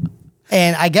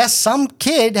 And I guess some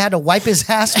kid had to wipe his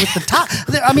ass with the tie.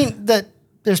 I mean,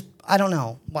 I don't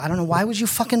know. Why would you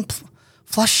fucking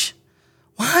flush?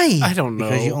 Why? I don't know.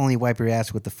 Because you only wipe your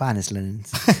ass with the finest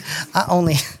linens.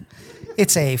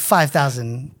 It's a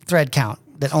 5,000 thread count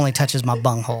that only touches my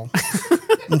bunghole.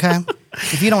 Okay?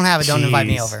 If you don't have it, don't invite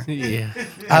me over. Yeah.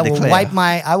 I will declare. wipe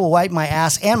my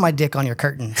ass and my dick on your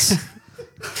curtains.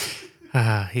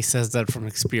 He says that from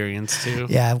experience, too.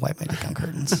 Yeah, I wipe my dick on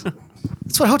curtains.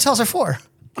 That's what hotels are for.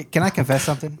 Can I confess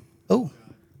something? Oh.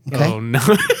 Okay. Oh, no.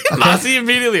 Ozzy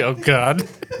immediately. Oh, God.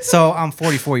 So I'm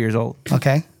 44 years old,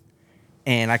 Okay.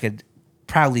 and I could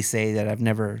proudly say that I've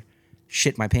never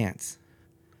shit my pants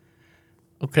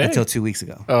Okay. until 2 weeks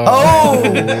ago.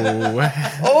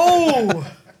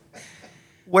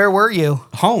 Where were you?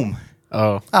 Home.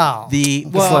 Oh. Oh.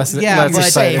 less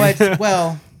exciting.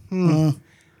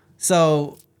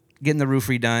 So getting the roof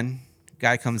redone,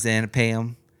 guy comes in, I pay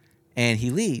him, and he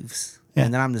leaves. Yeah.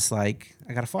 And then I'm just like,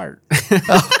 I got to fart.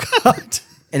 Oh, God.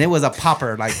 And it was a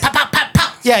popper, like, pop, pop, pop,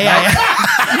 pop. Yeah.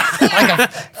 Like a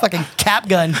fucking cap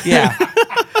gun. Yeah.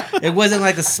 It wasn't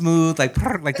like a smooth, like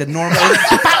the normal,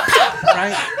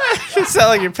 right? You sound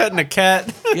like you're petting a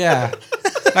cat. Yeah.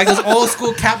 Like those old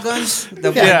school cap guns.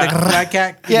 The Yeah. black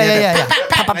cat. Yeah.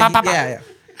 Yeah.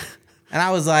 And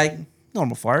I was like,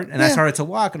 normal fart. And I started to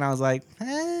walk, and I was like,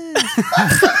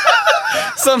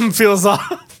 Something feels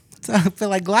off. I feel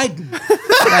like gliding.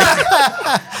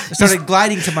 I started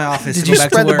gliding to my office. Did to you go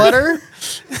back spread to the work. butter?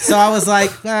 So I was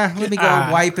like, let me go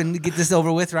wipe and get this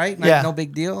over with, right? Like, Yeah. no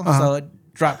big deal. So I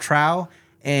dropped trowel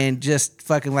and just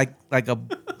fucking like a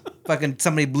fucking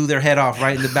somebody blew their head off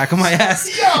right in the back of my ass.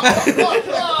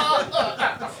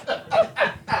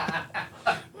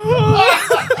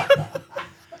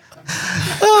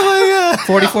 Oh my God.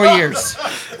 44 years.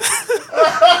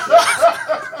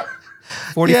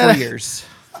 44 Yeah. years.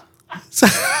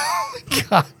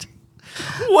 God.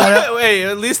 What? Wait,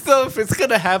 at least though, if it's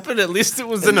gonna happen, at least it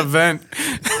was an event.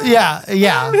 Yeah.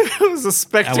 It was a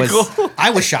spectacle. I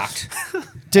was shocked.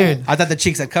 Dude. I thought the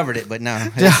cheeks had covered it, but no.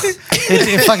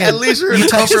 It fucking, At least you're in the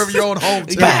comfort of your own home,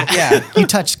 too. Yeah. you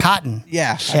touched cotton.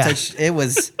 Yeah. Yeah. It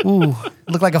was. Ooh.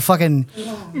 Looked like a fucking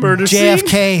Murder scene.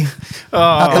 JFK.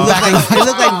 It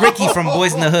looked like Ricky from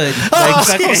Boys in the Hood. Like,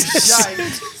 fucking-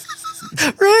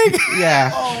 Rick.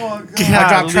 yeah. I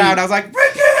dropped trout. I was like,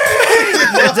 Ricky!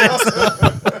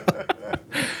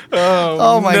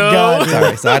 Oh my no. God.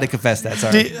 Sorry. So I had to confess that.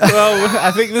 Sorry. Well,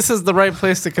 I think this is the right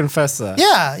place to confess that.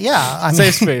 Yeah. I mean,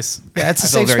 Safe space. Yeah, it's a I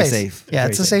feel safe very space. safe. Yeah, Very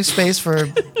it's a safe. safe space for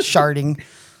sharding.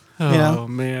 Oh, You know?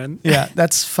 man. Yeah,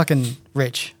 that's fucking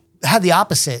rich. I had the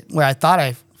opposite where I thought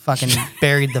I fucking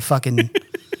buried the fucking.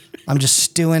 I'm just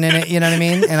stewing in it, you know what I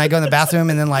mean? And I go in the bathroom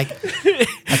and then like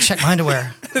I check my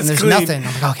underwear and there's clean. nothing.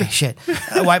 I'm like, okay, shit.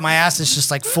 I wipe my ass. It's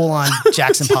just like full on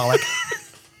Jackson Pollock.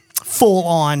 Full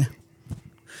on.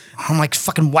 I'm like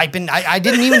fucking wiping. I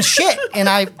didn't even shit, and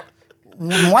I'm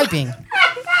wiping.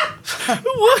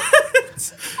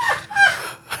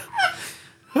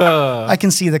 I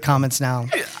can see the comments now.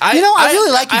 I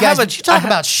really like you guys, but you talk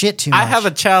about shit too much. I have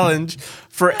a challenge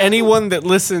for anyone that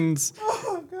listens,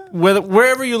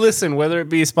 wherever you listen, whether it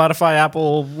be Spotify,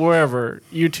 Apple, wherever,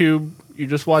 YouTube, you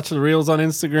just watch the reels on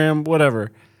Instagram,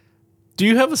 whatever. Do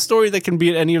you have a story that can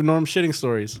beat any of Norm's shitting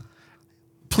stories?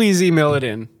 Please email it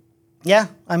in. Yeah,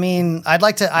 I mean, I'd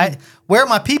like to. Where are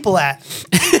my people at?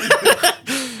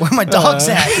 Where are my dogs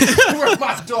at? Where are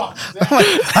my dogs? Where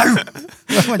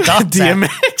are my dogs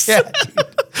DMX. at?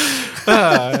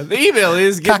 The email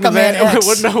is getting the van. No,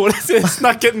 what is it? It's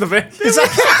not getting the van.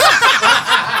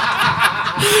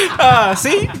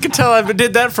 See, you can tell I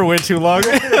did that for way too long.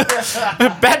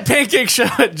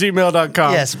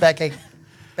 badpancakeshow@gmail.com. Yes, bad pancake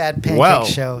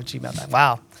show gmail.com.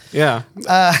 Wow. Yeah.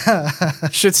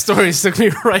 Shit stories took me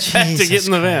right back to Jesus get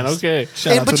in the van. Christ. Okay.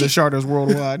 Shout out to the Charters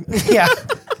worldwide. Yeah.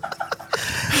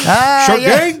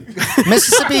 Gang?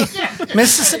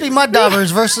 Mississippi Mud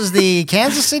Daubers versus the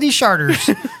Kansas City Charters.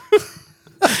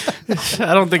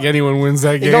 I don't think anyone wins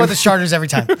that You game. go with the Charters every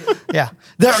time. Yeah.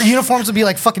 Their uniforms would be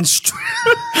like fucking Instead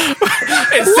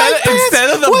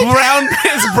of the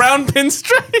brown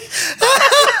pinstripe.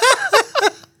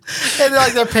 and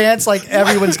like their pants, like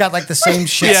everyone's got like the same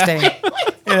shit Yeah. stain.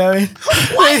 You know what I mean?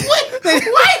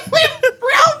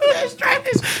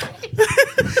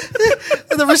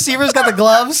 And the receiver's got the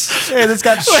gloves and it's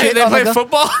got Wait, shit they on play the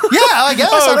football? Yeah, I guess.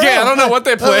 Oh, okay, I don't know what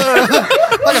they play.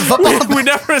 Fucking football. We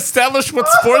never established what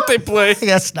sport they play. I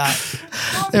guess not.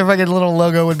 Their fucking little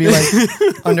logo would be like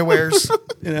underwears,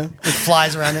 you know, with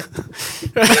flies around it.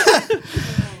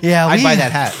 Yeah, I'd buy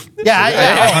that hat. Yeah,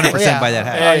 I'd 100% buy that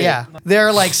hat. Oh yeah,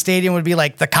 their like stadium would be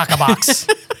like the Caca Box.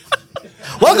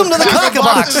 Welcome to the Caca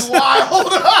Box.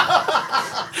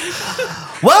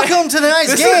 Welcome to the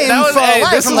nice game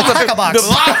live from the Caca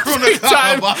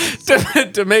Box.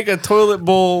 Time to make a toilet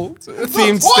bowl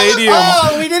themed stadium.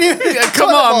 Oh, we didn't even. Come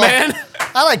on, man.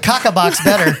 I like Caca Box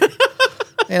better.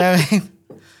 You know what I mean?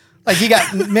 Like you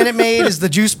got Minute Maid is the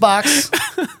juice box.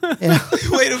 You know?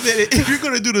 Wait a minute. If you're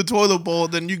gonna do the toilet bowl,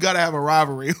 then you gotta have a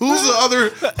rivalry. Who's the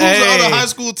other high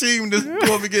school team that's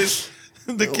going against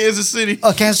the Kansas City?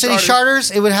 Oh, Kansas City Charters.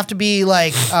 It would have to be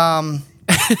like.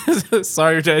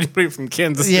 Sorry to anybody from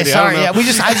Kansas City. Yeah, sorry. Yeah,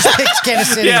 I just picked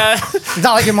Kansas City. Yeah. It's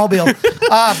not like in Mobile.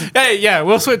 Hey, yeah,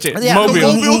 we'll switch it. Yeah,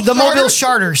 Mobile. the Mobile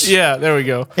Charters. Yeah, there we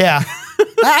Yeah.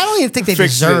 I don't even think they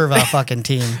Fixed deserve a fucking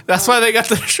team. That's why they got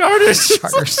the Charters.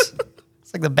 Charters.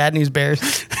 It's like the Bad News Bears.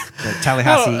 The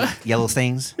Tallahassee Yellow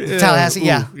Stains. Tallahassee,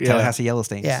 yeah. Tallahassee Yellow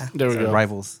Stains. Yeah. There we go.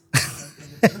 Rivals.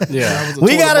 Yeah.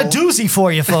 We got a doozy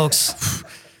for you, folks.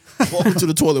 Welcome to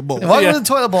the toilet bowl. Welcome to the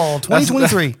Toilet Bowl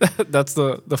 2023. That's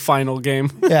the final game.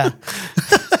 Yeah.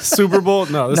 Super Bowl?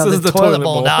 No, this is the Toilet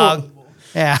Bowl, dog.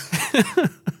 Yeah.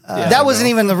 That wasn't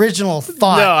even the original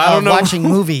thought I don't of know. watching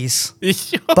movies.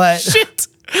 Oh, But- shit.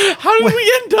 How did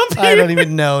we end up here? I don't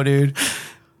even know, dude.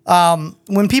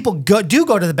 When people do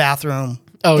go to the bathroom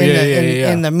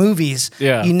in the movies,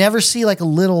 you never see like a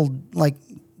little, like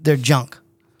their junk.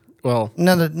 Well,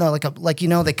 No, like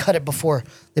they cut it before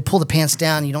they pull the pants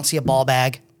down. You don't see a ball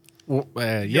bag.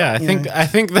 yeah, I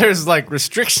think there's like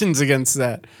restrictions against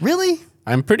that. Really?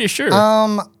 I'm pretty sure.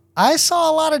 I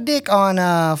saw a lot of dick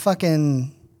on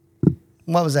fucking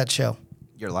what was that show?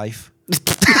 Your life.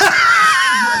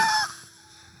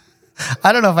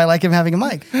 I don't know if I like him having a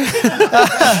mic.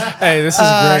 Hey, this is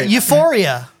great.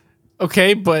 Euphoria.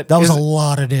 Okay, but That was a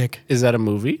lot of dick. Is that a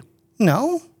movie?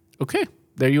 No, Okay,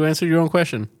 there you answered your own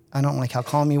question. I don't like how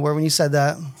calm you were when you said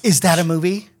that. Is that a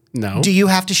movie? No. Do you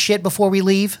have to shit before we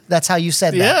leave? That's how you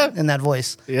said that Yeah. in that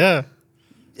voice. Yeah.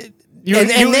 You asked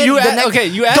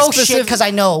go shit specific- because I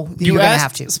know you're gonna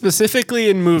have to. Specifically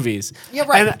in movies. Yeah,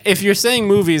 right. And if you're saying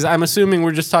movies, I'm assuming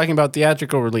we're just talking about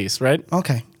theatrical release, right?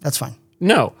 Okay, that's fine.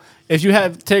 No. If you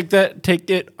take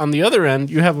it on the other end,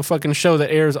 you have a fucking show that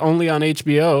airs only on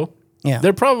HBO. Yeah.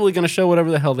 They're probably going to show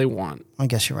whatever the hell they want. I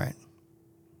guess you're right.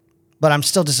 But I'm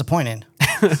still disappointed.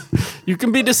 You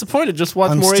can be disappointed. Just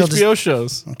watch I'm more still HBO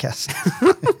shows. I guess.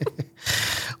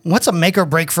 What's a make or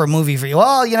break for a movie for you?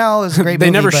 Well, it was a great They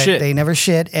movie, never but shit. they never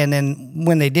shit. And then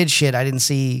when they did shit, I didn't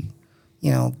see,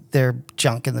 their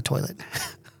junk in the toilet.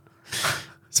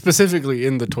 Specifically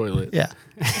in the toilet. Yeah.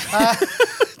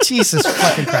 Jesus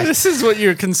fucking Christ. This is what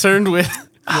you're concerned with.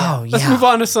 Oh, Let's yeah. move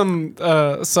on to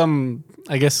some,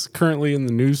 I guess, currently in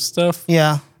the news stuff.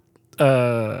 Yeah.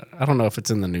 I don't know if it's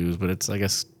in the news, but it's, I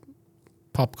guess,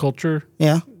 pop culture.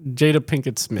 Yeah. Jada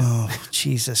Pinkett Smith. Oh,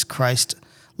 Jesus Christ.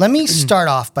 Let me start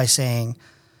off by saying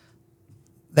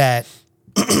that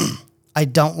I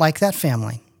don't like that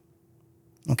family.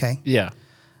 Okay. Yeah.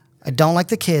 I don't like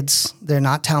the kids. They're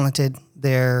not talented.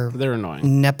 They're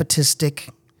annoying. Nepotistic.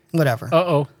 Whatever.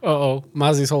 Uh-oh.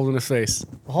 Mozzie's holding his face.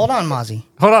 Hold on, Mozzie.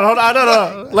 Hold on.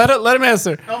 No. Let him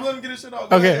answer. I'm letting him get his shit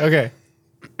out. Okay.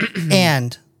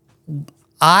 And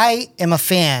I am a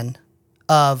fan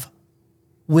of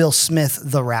Will Smith,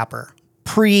 the rapper.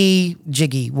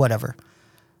 Pre-Jiggy, whatever.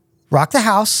 Rock the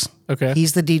House. Okay.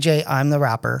 He's the DJ. I'm the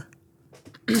rapper.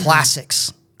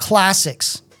 Classics.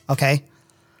 Okay.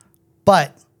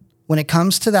 But when it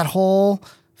comes to that whole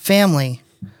family,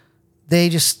 they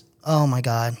just, oh my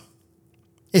God.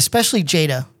 Especially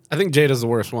Jada. I think Jada's the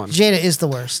worst one. Jada is the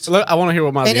worst. I want to hear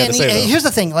what Mozzie had to say, though. Here's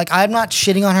the thing. Like, I'm not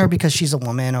shitting on her because she's a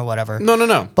woman or whatever.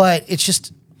 No. But it's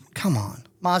just, come on.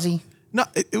 Mozzie. No,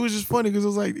 it was just funny because it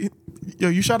was like, yo,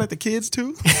 you shot at the kids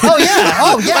too? Oh,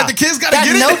 yeah. Like the kids got to That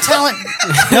get no it?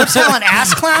 No talent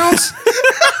ass clowns?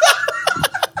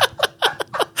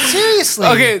 Seriously.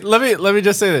 Okay, let me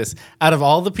just say this. Out of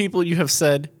all the people you have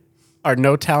said are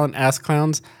no talent ass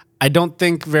clowns, I don't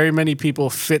think very many people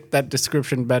fit that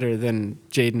description better than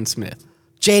Jaden Smith.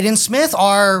 Jaden Smith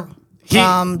are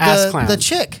ass clown. the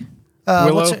chick.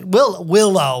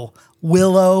 Willow?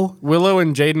 Willow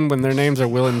and Jaden, when their names are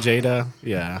Will and Jada,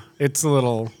 yeah, it's a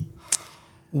little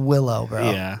Willow,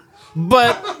 bro. Yeah,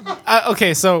 but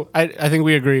okay. So I think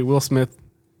we agree. Will Smith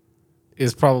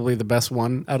is probably the best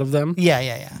one out of them.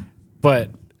 Yeah.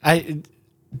 But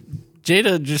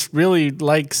Jada just really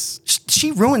likes.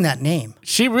 She ruined that name.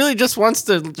 She really just wants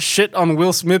to shit on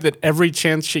Will Smith at every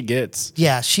chance she gets.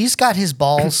 Yeah, she's got his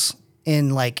balls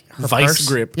in like her Vice purse.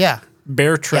 grip. Yeah.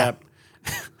 Bear trap.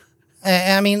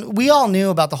 I mean, we all knew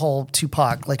about the whole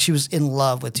Tupac. Like, she was in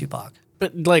love with Tupac.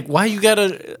 But like, why you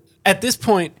gotta? At this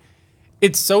point,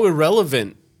 it's so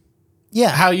irrelevant. Yeah.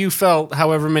 How you felt,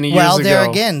 however many years ago. Well, there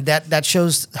again, that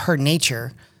shows her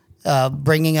nature,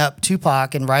 bringing up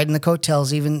Tupac and riding the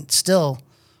coattails, even still,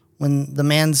 when the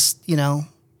man's, You know,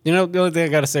 the only thing I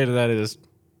gotta say to that is,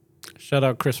 shout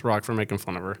out Chris Rock for making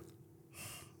fun of her.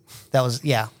 that was,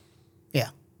 yeah.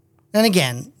 And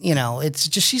again, it's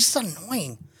just, she's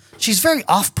annoying. She's very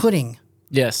off-putting.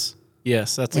 Yes,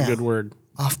 that's a good word.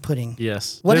 Off-putting.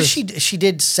 Yes. What did she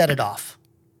did Set It Off.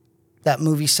 That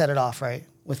movie Set It Off, right?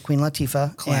 With Queen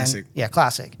Latifah. Classic.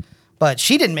 Classic. But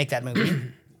she didn't make that movie.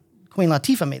 Queen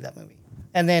Latifah made that movie.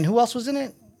 And then who else was in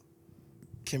it?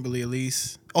 Kimberly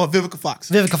Elise. Oh, Vivica Fox.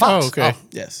 Vivica Fox. Oh, okay.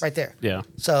 Yes. Right there. Yeah.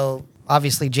 So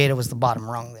obviously Jada was the bottom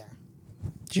rung there.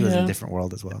 She was in a different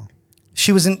world as well.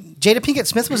 She was in, Jada Pinkett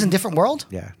Smith was in Different World?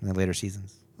 Yeah, in the later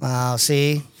seasons. Oh,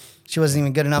 see? She wasn't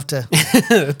even good enough to,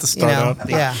 To start off.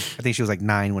 yeah. I think she was like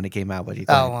 9 when it came out, but he Oh,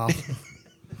 thought, well.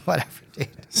 Whatever, dude.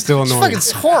 Still She's annoying.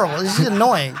 fucking horrible. She's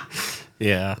annoying.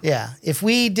 Yeah. Yeah. If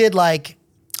we did like,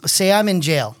 say I'm in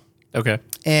jail Okay.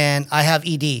 and I have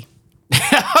ED.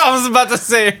 I was about to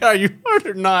say, are you hard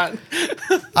or not?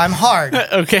 I'm hard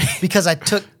Okay. because I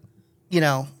took,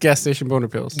 Gas station boner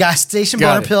pills. gas station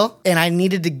Got boner it. pill and I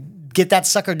needed to get that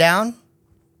sucker down.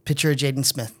 Picture of Jaden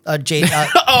Smith. Oh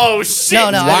shit!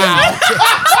 No. Wow.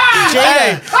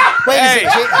 Jada. Wait, is Hey, it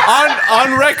Jada?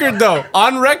 on record though,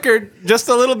 on record, just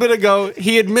a little bit ago,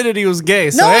 he admitted he was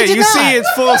gay. So No, I hey, did you not. see, it's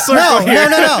full circle here.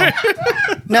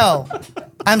 No.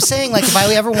 I'm saying like if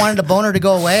I ever wanted a boner to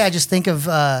go away, I just think of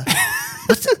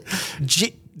what's the,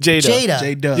 Jada.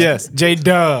 Jada. Yes,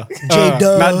 Jada.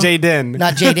 Jada. Not Jaden.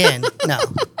 Not Jaden. No.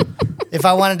 If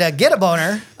I wanted to get a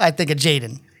boner, I think of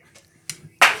Jaden.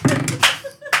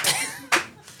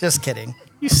 Just kidding.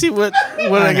 You see what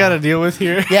I got to deal with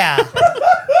here? Yeah.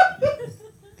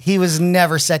 He was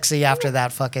never sexy after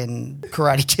that fucking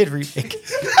Karate Kid remake.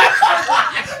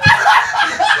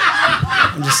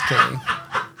 I'm just kidding.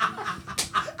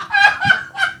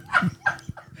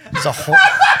 It's a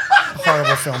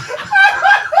horrible film.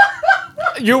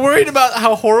 You're worried about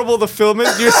how horrible the film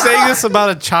is. You're saying this about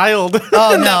a child.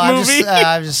 Oh in no, that I'm movie?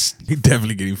 just. He's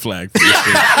definitely getting flagged for this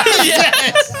shit.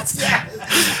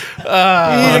 You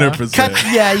need to 100%. cut,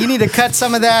 yeah, you need to cut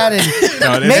some of that and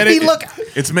No, make me look.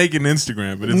 It's making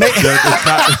Instagram, but it's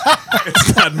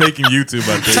not making YouTube,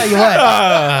 I think. Tell you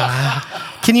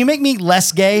what. Can you make me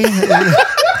less gay?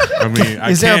 I mean,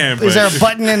 Is there a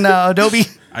button in Adobe?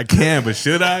 I can, but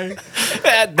should I?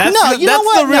 That's No, you know that's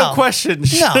what? the real No. question. No.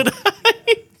 Should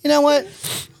You know what?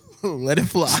 Let it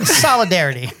fly.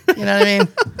 Solidarity. You know what I mean?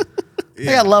 I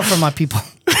got love for my people.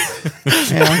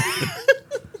 You know?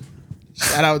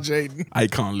 Shout out Jaden. I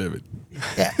can't live it.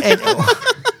 Yeah,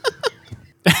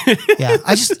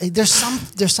 I just there's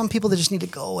some people that just need to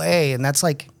go away, and that's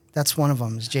one of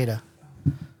them is Jada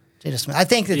Smith. I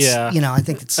think it's Yeah. I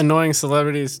think it's annoying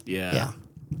celebrities? yeah.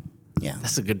 Yeah.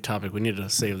 That's a good topic. We need to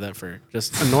save that for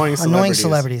just annoying celebrities. Annoying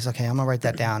celebrities. Okay, I'm gonna write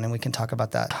that down and we can talk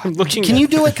about that. Looking You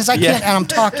do it? Because I can't and I'm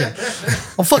talking.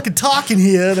 I'm fucking talking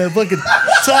here and I'm fucking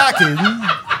talking.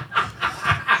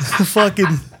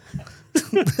 Fucking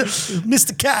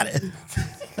Mr. Carter.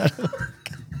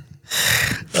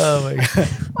 Oh my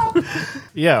god.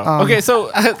 Yeah. Okay,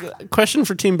 so question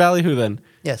for Team Ballyhoo then.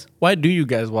 Yes. Why do you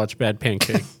guys watch Bad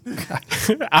Pancake?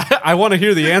 I want to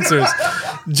hear the answers.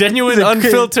 Genuine,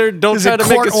 unfiltered. Don't try to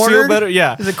make us feel better.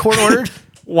 Yeah. Is it court ordered?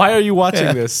 Why are you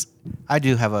watching this? I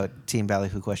do have a Team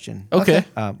Ballyhoo question. Okay.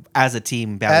 As a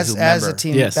Team Ballyhoo member, As a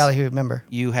Team Yes. Ballyhoo member.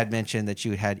 you had mentioned that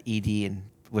you had ED, and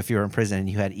if you were in prison and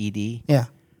you had ED, Yeah.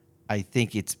 I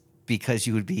think it's because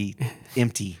you would be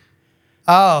empty.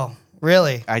 Oh,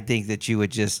 really? I think that you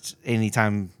would just,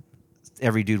 anytime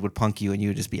every dude would punk you and you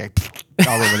would just be like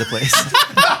all over the place.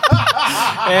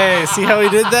 Hey, see how he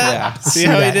did that? Yeah. See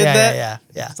how he did that?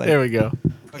 Yeah. It's like, There we go.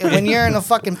 When you're in a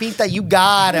fucking pizza, you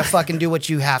gotta fucking do what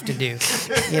you have to do.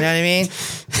 You know what I mean?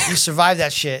 You survive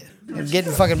that shit. I'm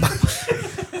getting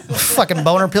fucking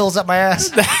boner pills up my ass.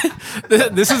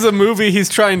 This is a movie he's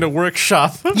trying to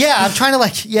workshop. Yeah, I'm trying to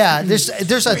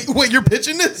there's a Wait, you're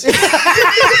pitching this? You're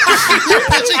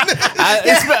pitching this?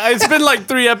 It's been like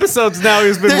 3 episodes now.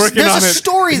 He's been working there's on a it.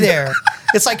 story there.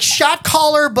 It's like shot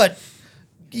caller, but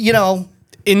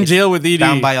In jail with ED.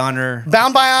 bound by honor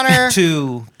bound by honor.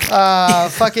 to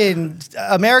Fucking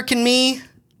American Me.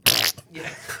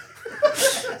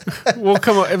 We'll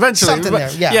come up eventually. Something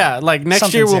there, yeah. Yeah, like next year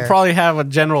Something's we'll there. probably have a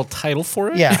general title for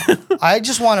it. Yeah, I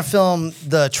just want to film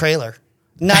the trailer.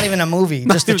 Not even a movie,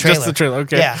 just the even trailer. just the trailer,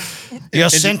 okay. Yeah, you're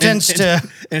sentenced to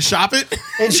And shop it?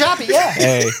 and shop it. Yeah,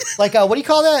 Hey. like what do you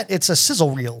call that? It's a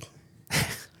sizzle reel.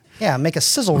 Yeah, make a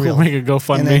sizzle reel. We'll make a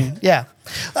GoFundMe. And then, yeah.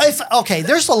 Okay,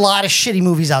 there's a lot of shitty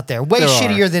movies out there. Way There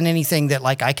shittier are. than anything that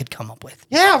like I could come up with.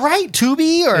 Yeah, right.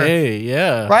 Tubi or Hey,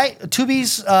 yeah. right.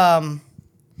 Tubi's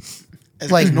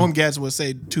As Like- Norm Gatz would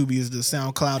say, Tubi is the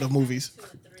SoundCloud of movies.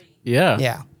 Yeah.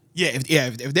 yeah.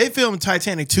 If they film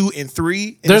Titanic 2 and 3,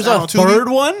 and There's it's out a on Tubi, third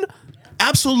one?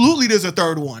 absolutely there's a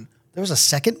third one. There was a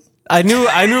second. I knew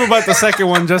about the second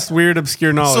one, just weird,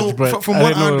 obscure knowledge. So but from I what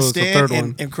didn't I know it was the understand, third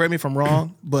one. and correct me if I'm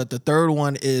wrong, but the third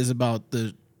one is about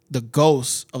the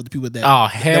ghosts of the people that Oh,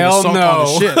 that hell was sunk on no.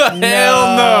 the ship.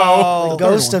 Hell no. The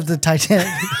ghost of the Titanic.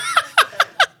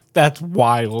 That's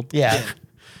wild. Yeah.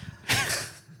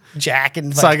 Jack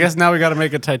and So I guess now we got to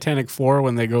make a Titanic 4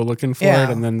 when they go looking for Yeah.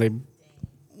 it, and then they.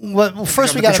 well,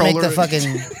 first we got got the to make the controller.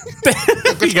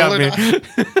 fucking You got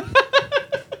me.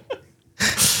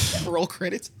 Roll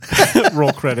credits.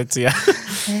 Roll credits, yeah.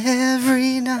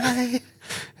 every night.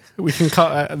 We can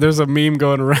call. There's a meme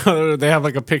going around. They have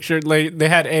like a picture. Like they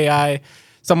had AI.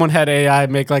 Someone had AI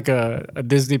make like a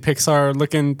Disney Pixar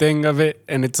looking thing of it,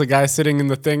 and it's a guy sitting in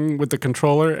the thing with the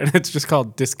controller, and it's just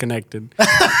called Disconnected.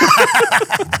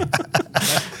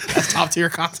 That's top tier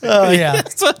content. Oh yeah.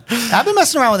 I've been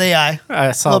messing around with AI I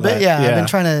a saw little that. bit. Yeah, I've been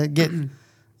trying to get.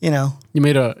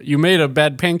 You made a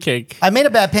bad pancake. I made a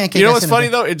bad pancake. You know what's yesterday.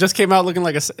 funny though? It just came out looking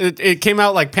like it came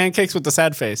out like pancakes with the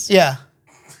sad face. Yeah.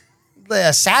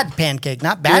 A sad pancake,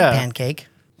 not bad Yeah. pancake.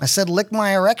 I said lick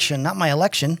my erection, not my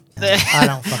election. I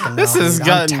don't fucking know. This has dude.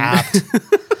 I'm gotten- tapped.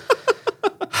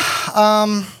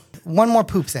 One more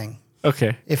poop thing.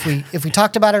 Okay. If we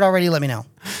talked about it already, let me know.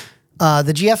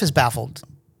 The GF is baffled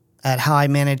at how I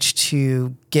managed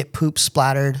to get poop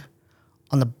splattered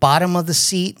on the bottom of the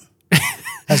seat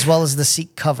as well as the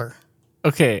seat cover.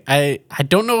 Okay. I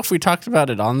don't know if we talked about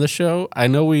it on the show. I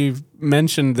know we've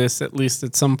mentioned this at least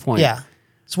at some point. Yeah.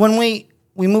 So when we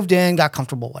moved in, got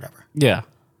comfortable, whatever. Yeah.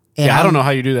 And I I'm- don't know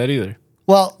how you do that either.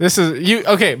 Well, This is you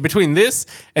okay, between this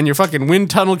and your fucking wind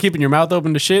tunnel keeping your mouth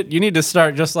open to shit, you need to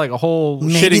start just like a whole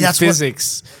Maybe shitting that's what-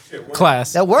 physics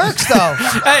class. that works though.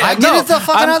 I did no, it the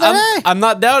fucking other day. I'm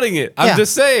not doubting it. I'm Yeah.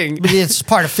 just saying. But it's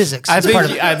part of physics. I It's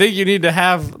part of, think you need to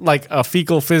have like a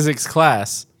fecal physics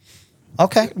class.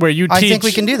 okay. where you I think teach-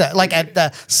 we can do that. Like at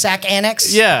the SAC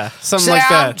annex. Yeah, something Sit like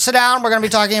down, that. sit down. We're going to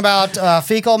be talking about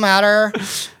fecal matter,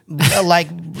 like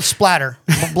splatter,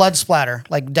 blood splatter,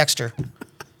 like Dexter.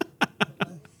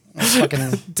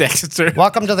 Fucking Dexter.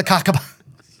 welcome to the cockabah.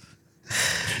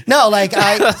 No, like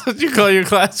That's what you call your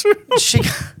classroom?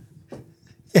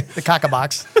 yeah, the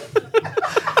cockabox.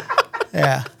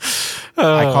 Yeah,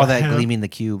 I call that gleaming the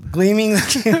cube. gleaming the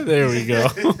cube. There we go.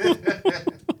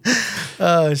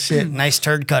 Oh shit! Nice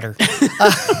turd cutter.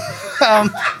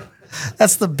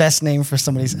 That's the best name for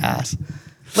somebody's ass.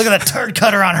 Look at the turd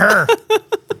cutter on her.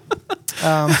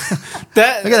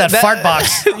 That, Look at that fart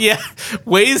box. Yeah.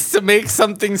 Ways to make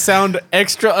something sound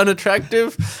extra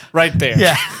unattractive right there.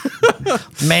 Yeah.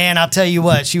 Man, I'll tell you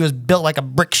what, she was built like a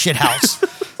brick shit house.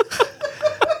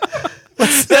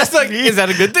 That's like, is that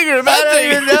a good thing or a I bad don't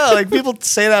thing? even know. Like people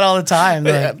say that all the time.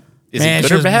 They're like, Is it "Man, good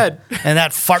she or was- bad?" And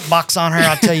that fart box on her,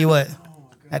 I'll tell you what.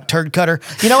 That turd cutter.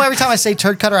 You know, every time I say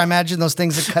turd cutter, I imagine those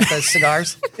things that cut the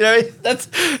cigars. You know what I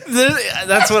mean?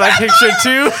 That's what I picture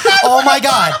too. Oh my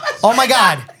God. Oh my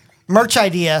God. Merch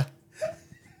idea.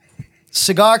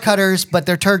 Cigar cutters, but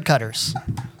they're turd cutters.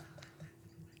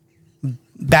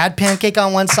 Bad pancake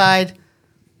on one side,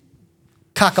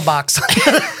 cock-a-box.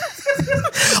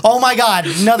 Oh my God.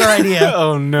 Another idea.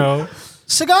 Oh no.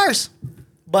 Cigars,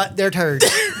 but they're turds.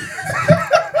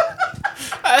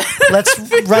 Let's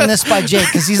run this by Jake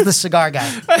because he's the cigar guy.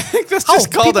 I think that's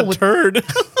just called a people with- turd.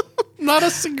 Not a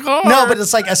cigar. No, but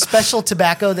it's like a special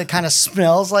tobacco that kind of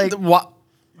smells like. What?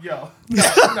 I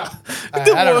don't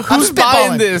know. Who's I'm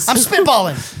buying spitballing. this? I'm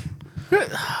spitballing.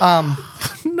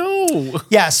 No.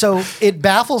 Yeah, so it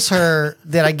baffles her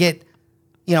that I get,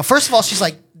 first of all, she's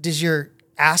like, does your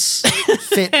ass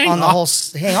fit on the whole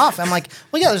hang off? I'm like,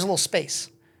 well, yeah, there's a little space.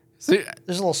 So,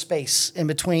 There's a little space in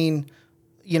between,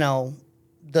 where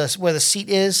the seat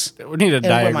is. we need a and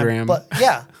where diagram. But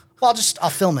yeah, well, I'll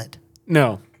film it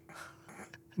No.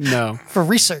 for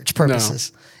research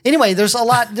purposes. Anyway, there's a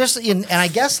lot, and I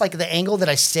guess like the angle that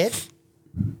I sit,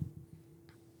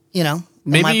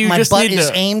 Maybe my, you my just butt need is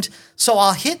to- aimed, so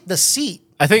I'll hit the seat.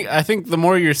 I think the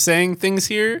more you're saying things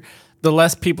here, the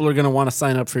less people are going to want to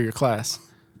sign up for your class.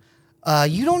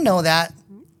 You don't know that.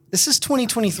 This is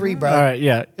 2023, bro. All right,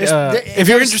 yeah. If there's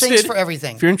you're things interested for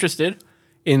everything. If you're interested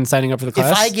in signing up for the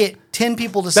class, If I get 10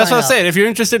 people to sign that's what up, I'm saying. If you're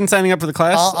interested in signing up for the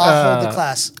class, I'll hold the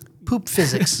class. Poop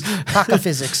physics, caca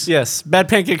physics. Yes,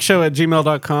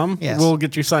 badpancakeshow@gmail.com. Yes. We'll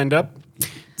get you signed up.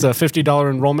 It's a $50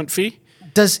 enrollment fee.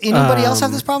 Does anybody else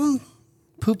have this problem?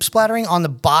 Poop splattering on the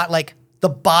the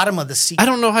bottom of the seat. I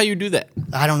don't know how you do that.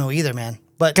 I don't know either, man.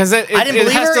 But 'Cause I it didn't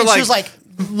believe has her, to, and like- she was like,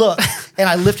 "Look," and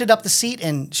I lifted up the seat,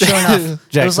 and sure enough, it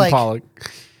Jackson was like, Pollock.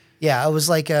 yeah, it was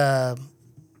like a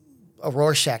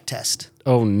Rorschach test.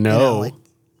 Oh no. Like,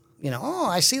 oh,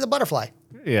 I see the butterfly.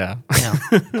 Yeah.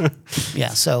 Yeah.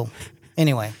 So,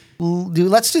 anyway,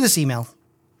 let's do this email.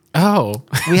 Oh.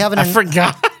 We have an. I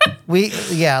forgot. Let's. We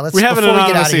have an before we get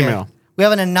anonymous out of here, email. We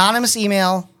have an anonymous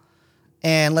email,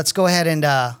 and let's go ahead and.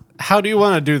 How do you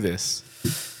want to do this?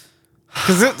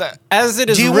 Because as it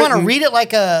is, Do you want to read it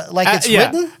like it's yeah.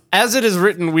 written? As it is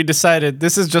written, we decided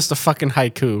this is just a fucking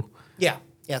haiku. Yeah.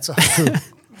 Yeah, it's a haiku.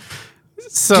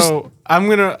 So I'm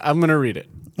gonna read it.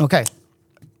 Okay.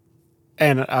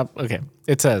 And okay,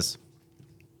 it says,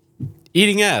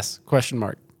 "Eating ass? ?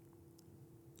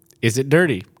 Is it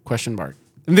dirty ?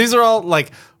 And these are all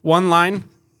like one line,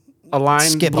 a line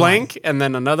Skip a blank, and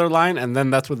then another line, and then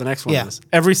that's what the next one Yeah. is.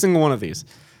 Every single one of these.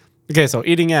 Okay, so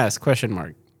eating ass ?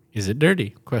 Is it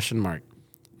dirty ?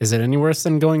 Is it any worse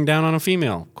than going down on a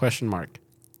female ?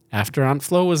 After Aunt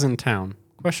Flo was in town ?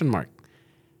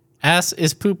 Ass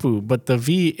is poo poo, but the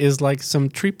V is like some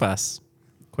tripas ?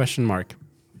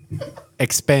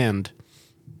 Expand.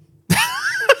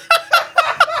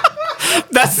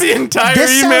 That's the entire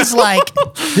This email.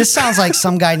 sounds like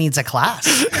some guy needs a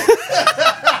class.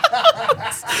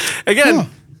 Again,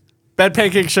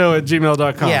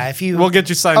 badpancakeshow@gmail.com. Yeah, if you We'll get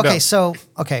you signed up.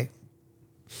 Okay.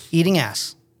 Eating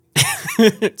ass.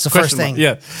 It's the first Question mark. thing.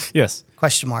 Yeah. Yes.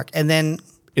 Question mark. And then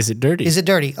Is it dirty? is it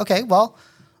dirty? Okay, well,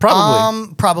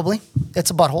 Probably. probably. It's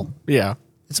a butthole. Yeah.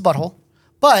 It's a butthole.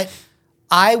 But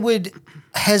I would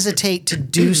hesitate to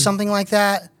do something like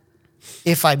that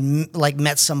if I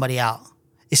met somebody out,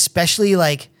 especially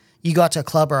like you go out to a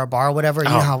club or a bar or whatever. You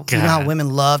know how God. women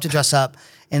love to dress up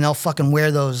and they'll fucking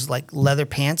wear those like leather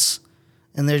pants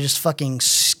and they're just fucking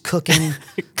cooking.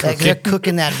 Like they're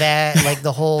cooking that vat, like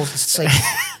the whole. It's like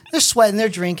they're sweating, they're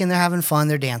drinking, they're having fun,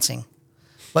 they're dancing.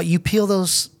 But you peel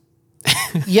those.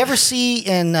 You ever see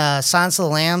in Silence of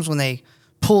the Lambs when they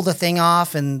pull the thing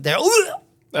off and they're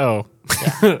Oh.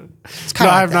 it's No, kind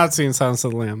I of have not seen Silence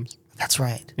of the Lambs. That's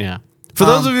right. Yeah. For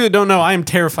those of you that don't know, I am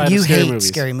terrified You of scary hate movies.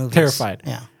 scary movies. Terrified.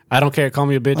 Yeah. I don't care. Call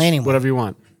me a bitch. Anyway. Whatever you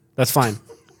want. That's fine.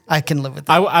 I can live with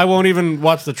that. I won't even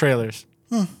watch the trailers.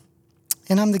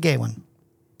 And I'm the gay one.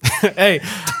 Hey,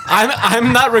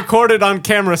 I'm not recorded on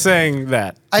camera saying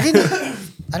that. I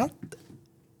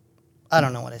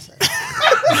don't know what I said.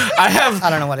 I I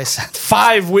don't know what I said.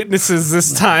 5 witnesses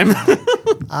this time.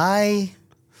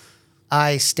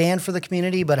 I stand for the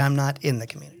community, but I'm not in the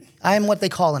community. I am what they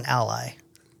call an ally.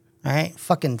 All right?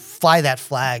 Fucking fly that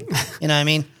flag. You know what I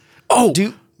mean? Oh,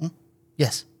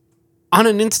 Yes. on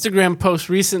an Instagram post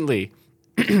recently,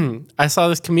 I saw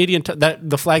this comedian, that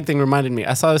the flag thing reminded me.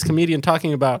 I saw this comedian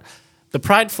talking about the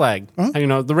pride flag,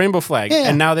 the rainbow flag. Yeah.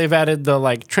 And now they've added the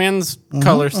like trans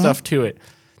color stuff to it.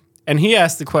 And he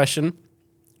asked the question,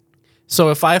 So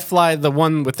if I fly the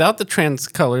one without the trans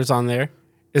colors on there,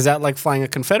 is that like flying a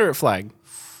Confederate flag?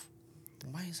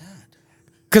 Why is that?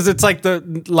 Because it's like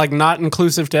not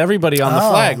inclusive to everybody on the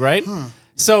flag, right?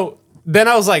 So then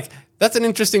I was like, that's an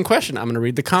interesting question. I'm going to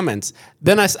read the comments.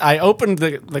 Then I opened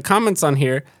the comments on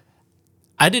here.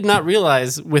 I did not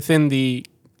realize within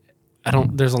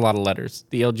there's a lot of letters.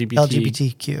 The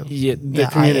LGBTQ. Yeah, the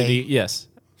community, yes.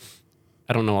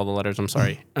 I don't know all the letters, I'm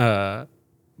sorry.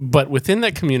 But within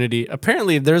that community,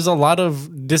 apparently there's a lot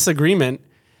of disagreement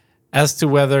as to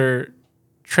whether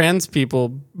trans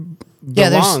people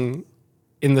belong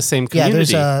in the same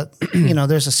community. Yeah,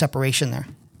 there's a separation there.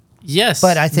 Yes,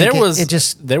 but I think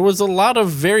there was a lot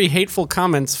of very hateful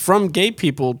comments from gay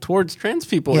people towards trans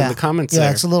people in the comments. Yeah,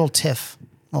 there. it's a little tiff.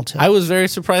 I was very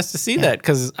surprised to see that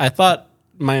because I thought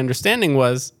my understanding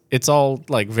was it's all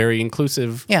like very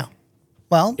inclusive. Yeah,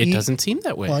 well, it doesn't seem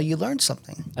that way. Well, you learned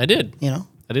something. I did.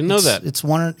 I didn't know that. It's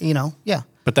one. Yeah.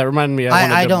 But that reminded me.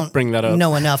 I don't bring that up.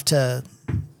 Know enough to.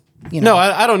 No,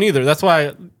 I don't either. That's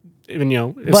why.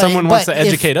 If someone wants to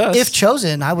educate us, if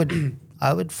chosen, I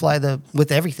would fly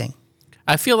with everything.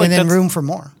 I feel like and then room for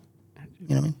more.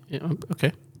 You know what I mean? Yeah,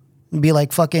 okay. It'd be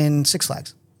like fucking Six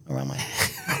Flags around my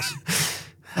house.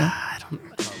 I don't.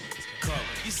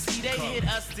 You see, they hit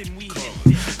us, then we hit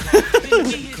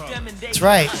them. That's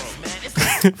right.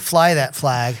 Fly that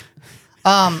flag.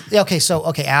 Okay. So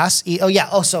ass. Oh yeah.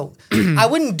 Oh, so I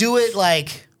wouldn't do it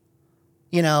like,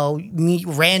 me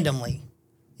randomly.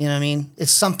 You know what I mean?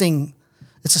 It's something.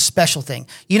 It's a special thing.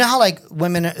 You know how like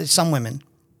some women,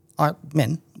 are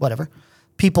men, whatever.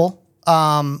 People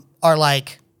are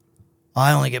like,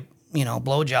 I only get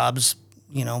blowjobs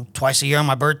twice a year on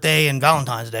my birthday and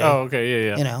Valentine's Day. Oh, okay,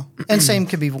 yeah. And same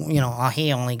could be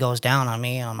he only goes down on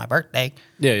me on my birthday.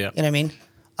 Yeah. You know what I mean?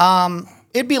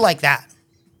 It'd be like that.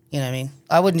 You know what I mean?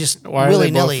 I wouldn't just Why are they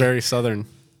both very southern?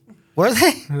 Were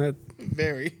they?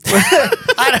 Very.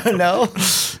 I don't know.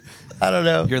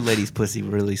 Your lady's pussy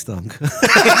really stunk. The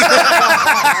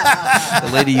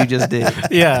lady you just did.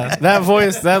 Yeah, that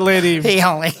voice, that lady. He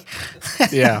only.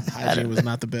 Yeah. Hygiene was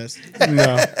not the best.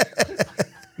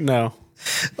 No.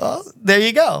 Well, there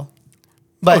you go.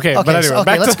 But, okay, but anyway,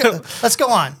 let's go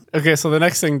on. Okay, so the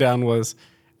next thing down was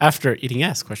after eating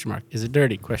ass, ? Is it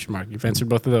dirty? ? You've answered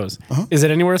both of those. Is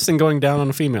it any worse than going down on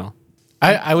a female?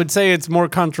 I would say it's more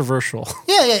controversial.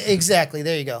 Yeah, exactly.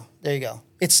 There you go.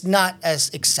 It's not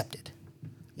as accepted,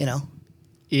 Yeah.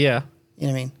 You know what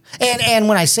I mean? And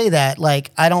when I say that,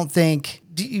 like, I don't think,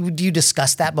 do you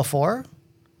discuss that before?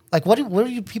 Like, what do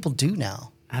you people do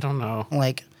now? I don't know.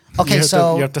 Like, okay,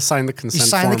 you have to sign the consent form. You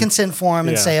sign the consent form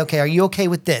and say, okay, are you okay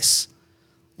with this?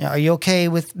 Are you okay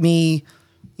with me,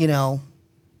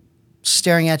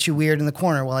 staring at you weird in the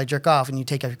corner while I jerk off and you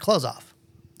take your clothes off?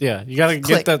 Yeah, you got to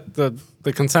get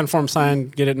the consent form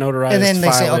signed, get it notarized. And then they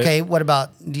say, okay, what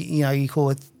about, are you cool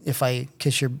with if I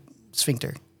kiss your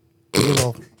sphincter?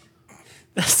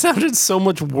 That sounded so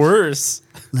much worse.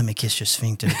 Let me kiss your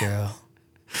sphincter, girl.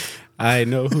 I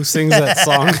know who sings that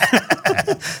song.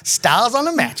 Styles on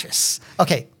a mattress.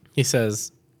 Okay. He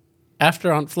says,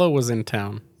 after Aunt Flo was in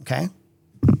town. Okay.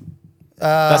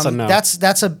 That's a no.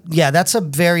 That's a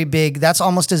very big, that's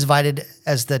almost as divided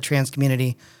as the trans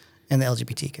community and the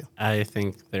LGBTQ. I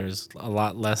think there's a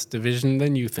lot less division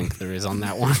than you think there is on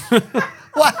that one.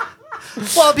 What?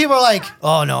 Well, people are like,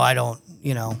 oh no, I don't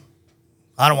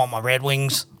want my Red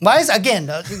Wings. Why is, again,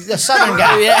 the Southern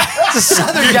guy? Yeah. It's a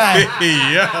Southern guy.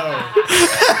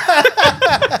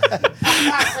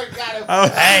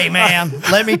 Hey, man,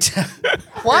 let me tell.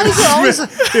 Why is it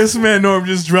always... This man Norm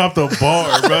just dropped a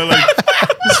bar, bro. Like,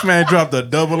 this man dropped a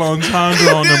double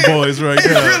entendre on them boys right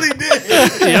there. He really did.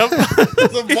 Yep.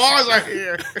 The bars are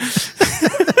here.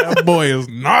 That boy is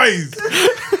nice.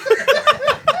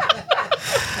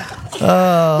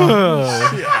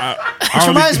 Which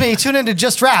reminds me, tune into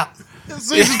Just Rap.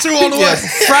 Season 2 on the way.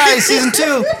 Friday, season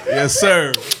 2. Yes,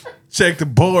 sir. Check the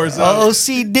boards out.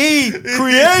 OCD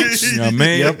creates. Yeah,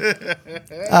 man. Yep.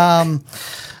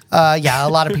 Yeah, a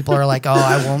lot of people are like, oh,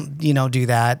 I won't, do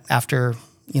that after,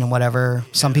 whatever.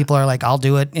 Some people are like, I'll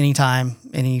do it anytime,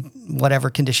 whatever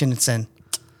condition it's in,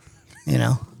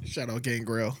 Shout out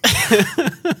Gangrel.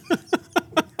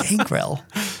 Gangrel.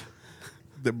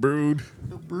 The Brood.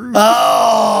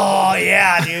 Oh,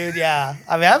 yeah, dude, yeah.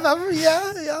 I mean,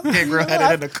 yeah. Gangrel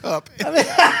had it in a cup. Like,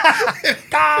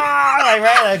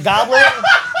 right, a goblet.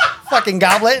 Fucking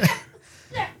goblet.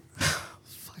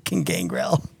 Fucking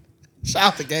Gangrel. Shout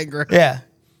out to Gangrel. Yeah.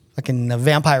 Fucking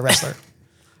vampire wrestler.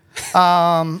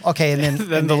 Okay, and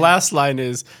then the last line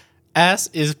is,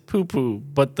 ass is poo-poo,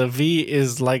 but the V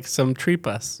is like some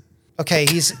tripas. Okay,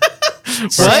 he's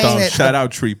First off, shout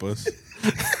out Tripas.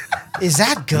 Is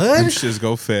that Them good? shits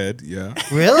go fed, yeah.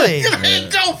 Really?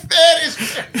 Go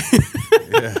fed.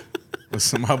 Yeah. With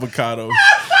some avocados.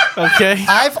 Okay.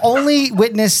 I've only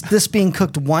witnessed this being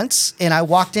cooked once, and I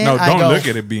walked in. No, I don't go, look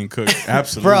at it being cooked.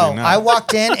 Absolutely bro. not. I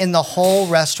walked in, and the whole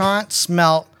restaurant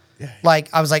smelled like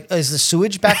I was like, "Is the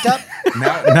sewage backed up?"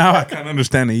 now I kind of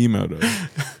understand the email though.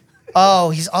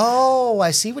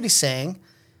 I see what he's saying.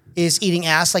 Is eating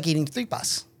ass like eating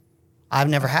tripas? I've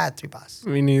never had tripas.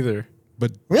 Me neither.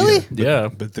 But Really? Yeah.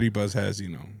 But Tripas has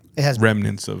It has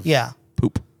remnants of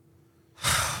poop.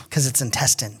 because it's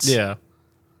intestines. Yeah.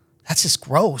 That's just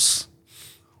gross.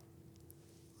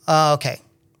 Okay.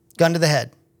 Gun to the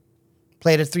head.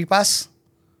 Played at tripas.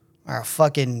 Or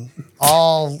fucking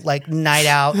all like night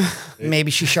out. Maybe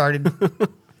she sharded.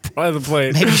 Probably the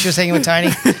plate. Maybe she was hanging with Tiny.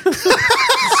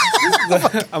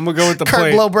 I'm gonna go with the Kurt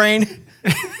plate. Blow brain.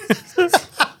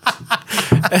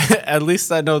 At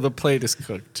least I know the plate is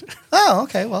cooked, Oh,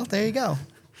 okay. Well, there you go.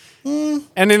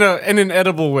 and in an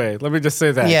edible way. Let me just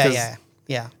say that. 'cause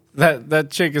Yeah. That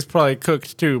chick is probably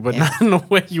cooked too, but not in the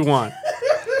way you want.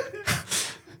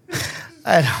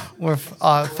 We're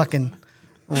fucking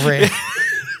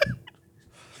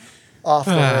off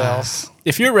the rails.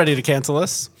 If you're ready to cancel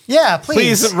us, Yeah,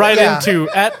 please. please write Yeah. into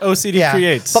 @OCD Yeah.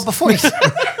 Creates. But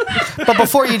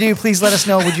before you do, please let us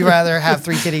know. Would you rather have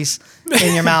 3 titties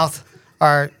in your mouth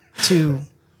or 2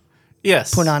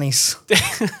 Yes. punanis?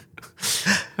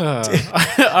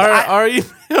 Our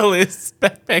email is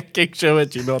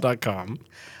pancakeshow@gmail.com.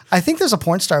 I think there's a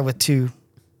porn star with two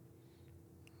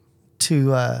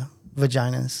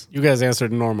vaginas. You guys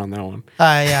answered Norm on that one.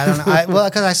 Yeah, I don't know. Well,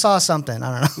 because I saw something.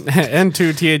 I don't know.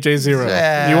 N2THA0.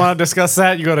 Yeah. You want to discuss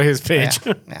that? You go to his page.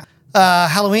 Yeah.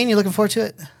 Halloween, you looking forward to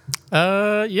it?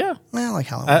 Yeah. I like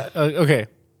Halloween. Okay.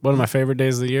 One of my favorite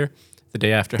days of the year, the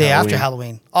day after Day Halloween. after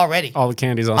Halloween. Already. All the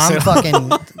candy's on I'm sale.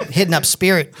 fucking hitting up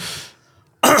Spirit.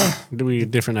 Do we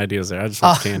different ideas there? I just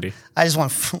want candy. I just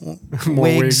want More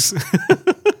wigs.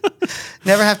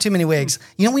 Never have too many wigs.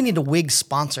 You know, we need a wig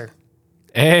sponsor.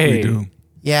 Hey. We do.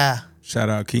 Yeah. Shout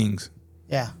out Kings.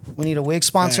 Yeah. We need a wig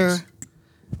sponsor. Thanks.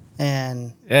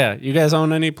 And Yeah. You guys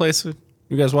own any place?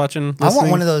 You guys watching? I want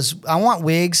listening? one of those. I want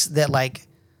wigs that like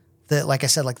I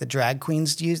said, like the drag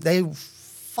queens use. They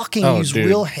fucking use dude.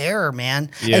 real hair, man.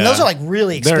 Yeah. And those are like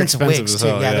really They're expensive expensive wigs as too.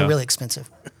 hell, Yeah, yeah. they're really expensive.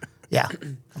 Yeah.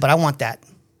 But I want that.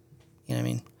 You know what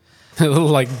I mean? A little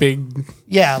like big.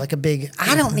 Yeah, like a big.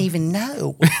 I don't even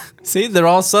know. See, they're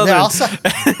all Southern. They're also.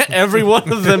 Every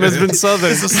one of them has been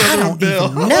Southern. I don't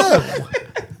even know.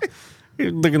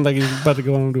 You're looking like he's about to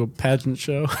go on to a pageant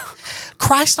show.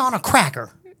 Christ on a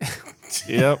cracker.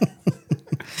 Yep.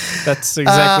 That's exactly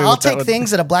I'll what that take would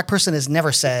things that a black person has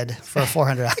never said for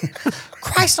 $400.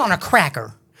 Christ on a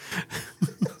cracker.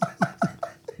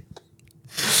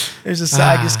 There's just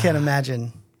I just can't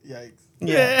imagine. Yikes.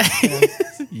 Yeah.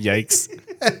 Yikes.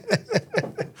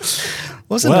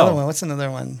 What's Well. another one? What's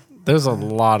another one? There's a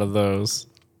lot of those.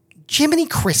 Jiminy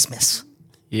Christmas.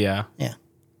 Yeah. Yeah.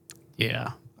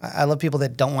 Yeah. I love people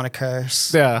that don't want to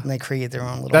curse. Yeah. And they create their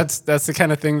own little. That's the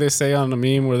kind of thing they say on the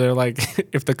meme where they're like,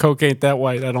 if the Coke ain't that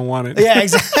white, I don't want it. Yeah,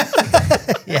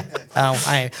 exactly. Yeah.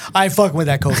 I ain't fucking with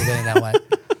that Coke getting that way.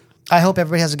 I hope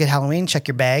everybody has a good Halloween. Check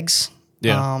your bags.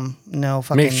 Yeah. No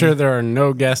fucking. Make sure there are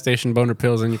no gas station boner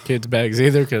pills in your kids' bags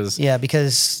either, because Yeah,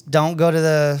 because don't go to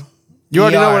the. you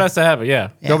already know ER. what has to happen. Yeah.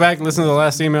 Go back and listen to the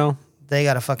last email. They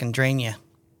gotta fucking drain you.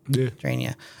 Yeah. Drain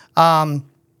you.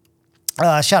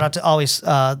 Shout out to always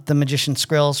the magician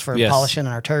Skrills for Yes. polishing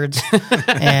our turds,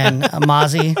 and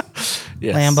Mozzie,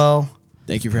 Yes. Lambo.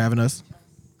 Thank you for having us.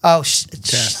 Oh,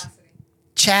 Chaz.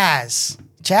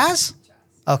 Chaz?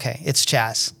 Okay, it's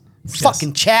Chaz.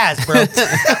 Fucking Chaz, bro.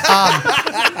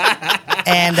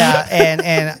 And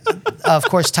of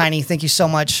course, Tiny. Thank you so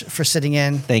much for sitting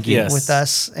in. Thank you. Yes. With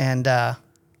us and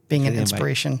being an the invite.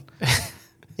 inspiration.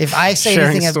 If I say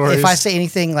Sharing anything, stories. if I say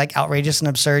anything like outrageous and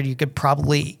absurd, you could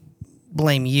probably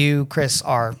blame you, Chris,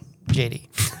 or JD.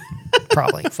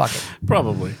 Probably. Fuck it.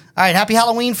 Probably. All right. Happy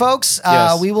Halloween, folks.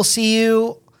 Yes. We will see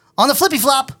you on the flippy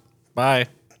flop. Bye.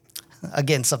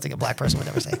 Again, something a black person would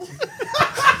never say.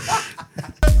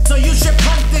 So you should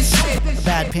pump this shit.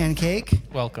 Bad pancake.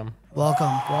 Welcome.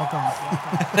 Welcome.